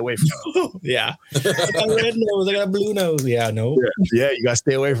 Gotta stay away from them. Yeah. I got red nose. I got blue nose. Yeah, no. Yeah, you gotta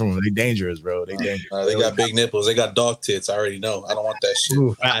stay away from them. They dangerous, bro. They dangerous. They got big nipples. They got dog tits. I already know. I don't want that shit.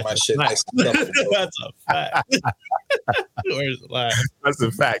 Ooh, my shit nice and stuff, that's a fact. Where's the lie? That's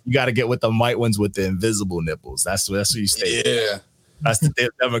a fact. You gotta get with the white ones with the invisible nipples. That's where you stay. Yeah. That's the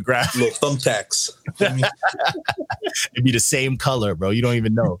demographic. Little thumbtacks. It'd be the same color, bro. You don't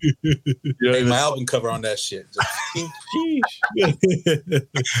even know. My album cover on that shit.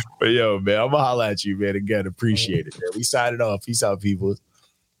 But yo, man, I'm gonna holla at you, man. Again, appreciate it, man. We signing off. Peace out, people.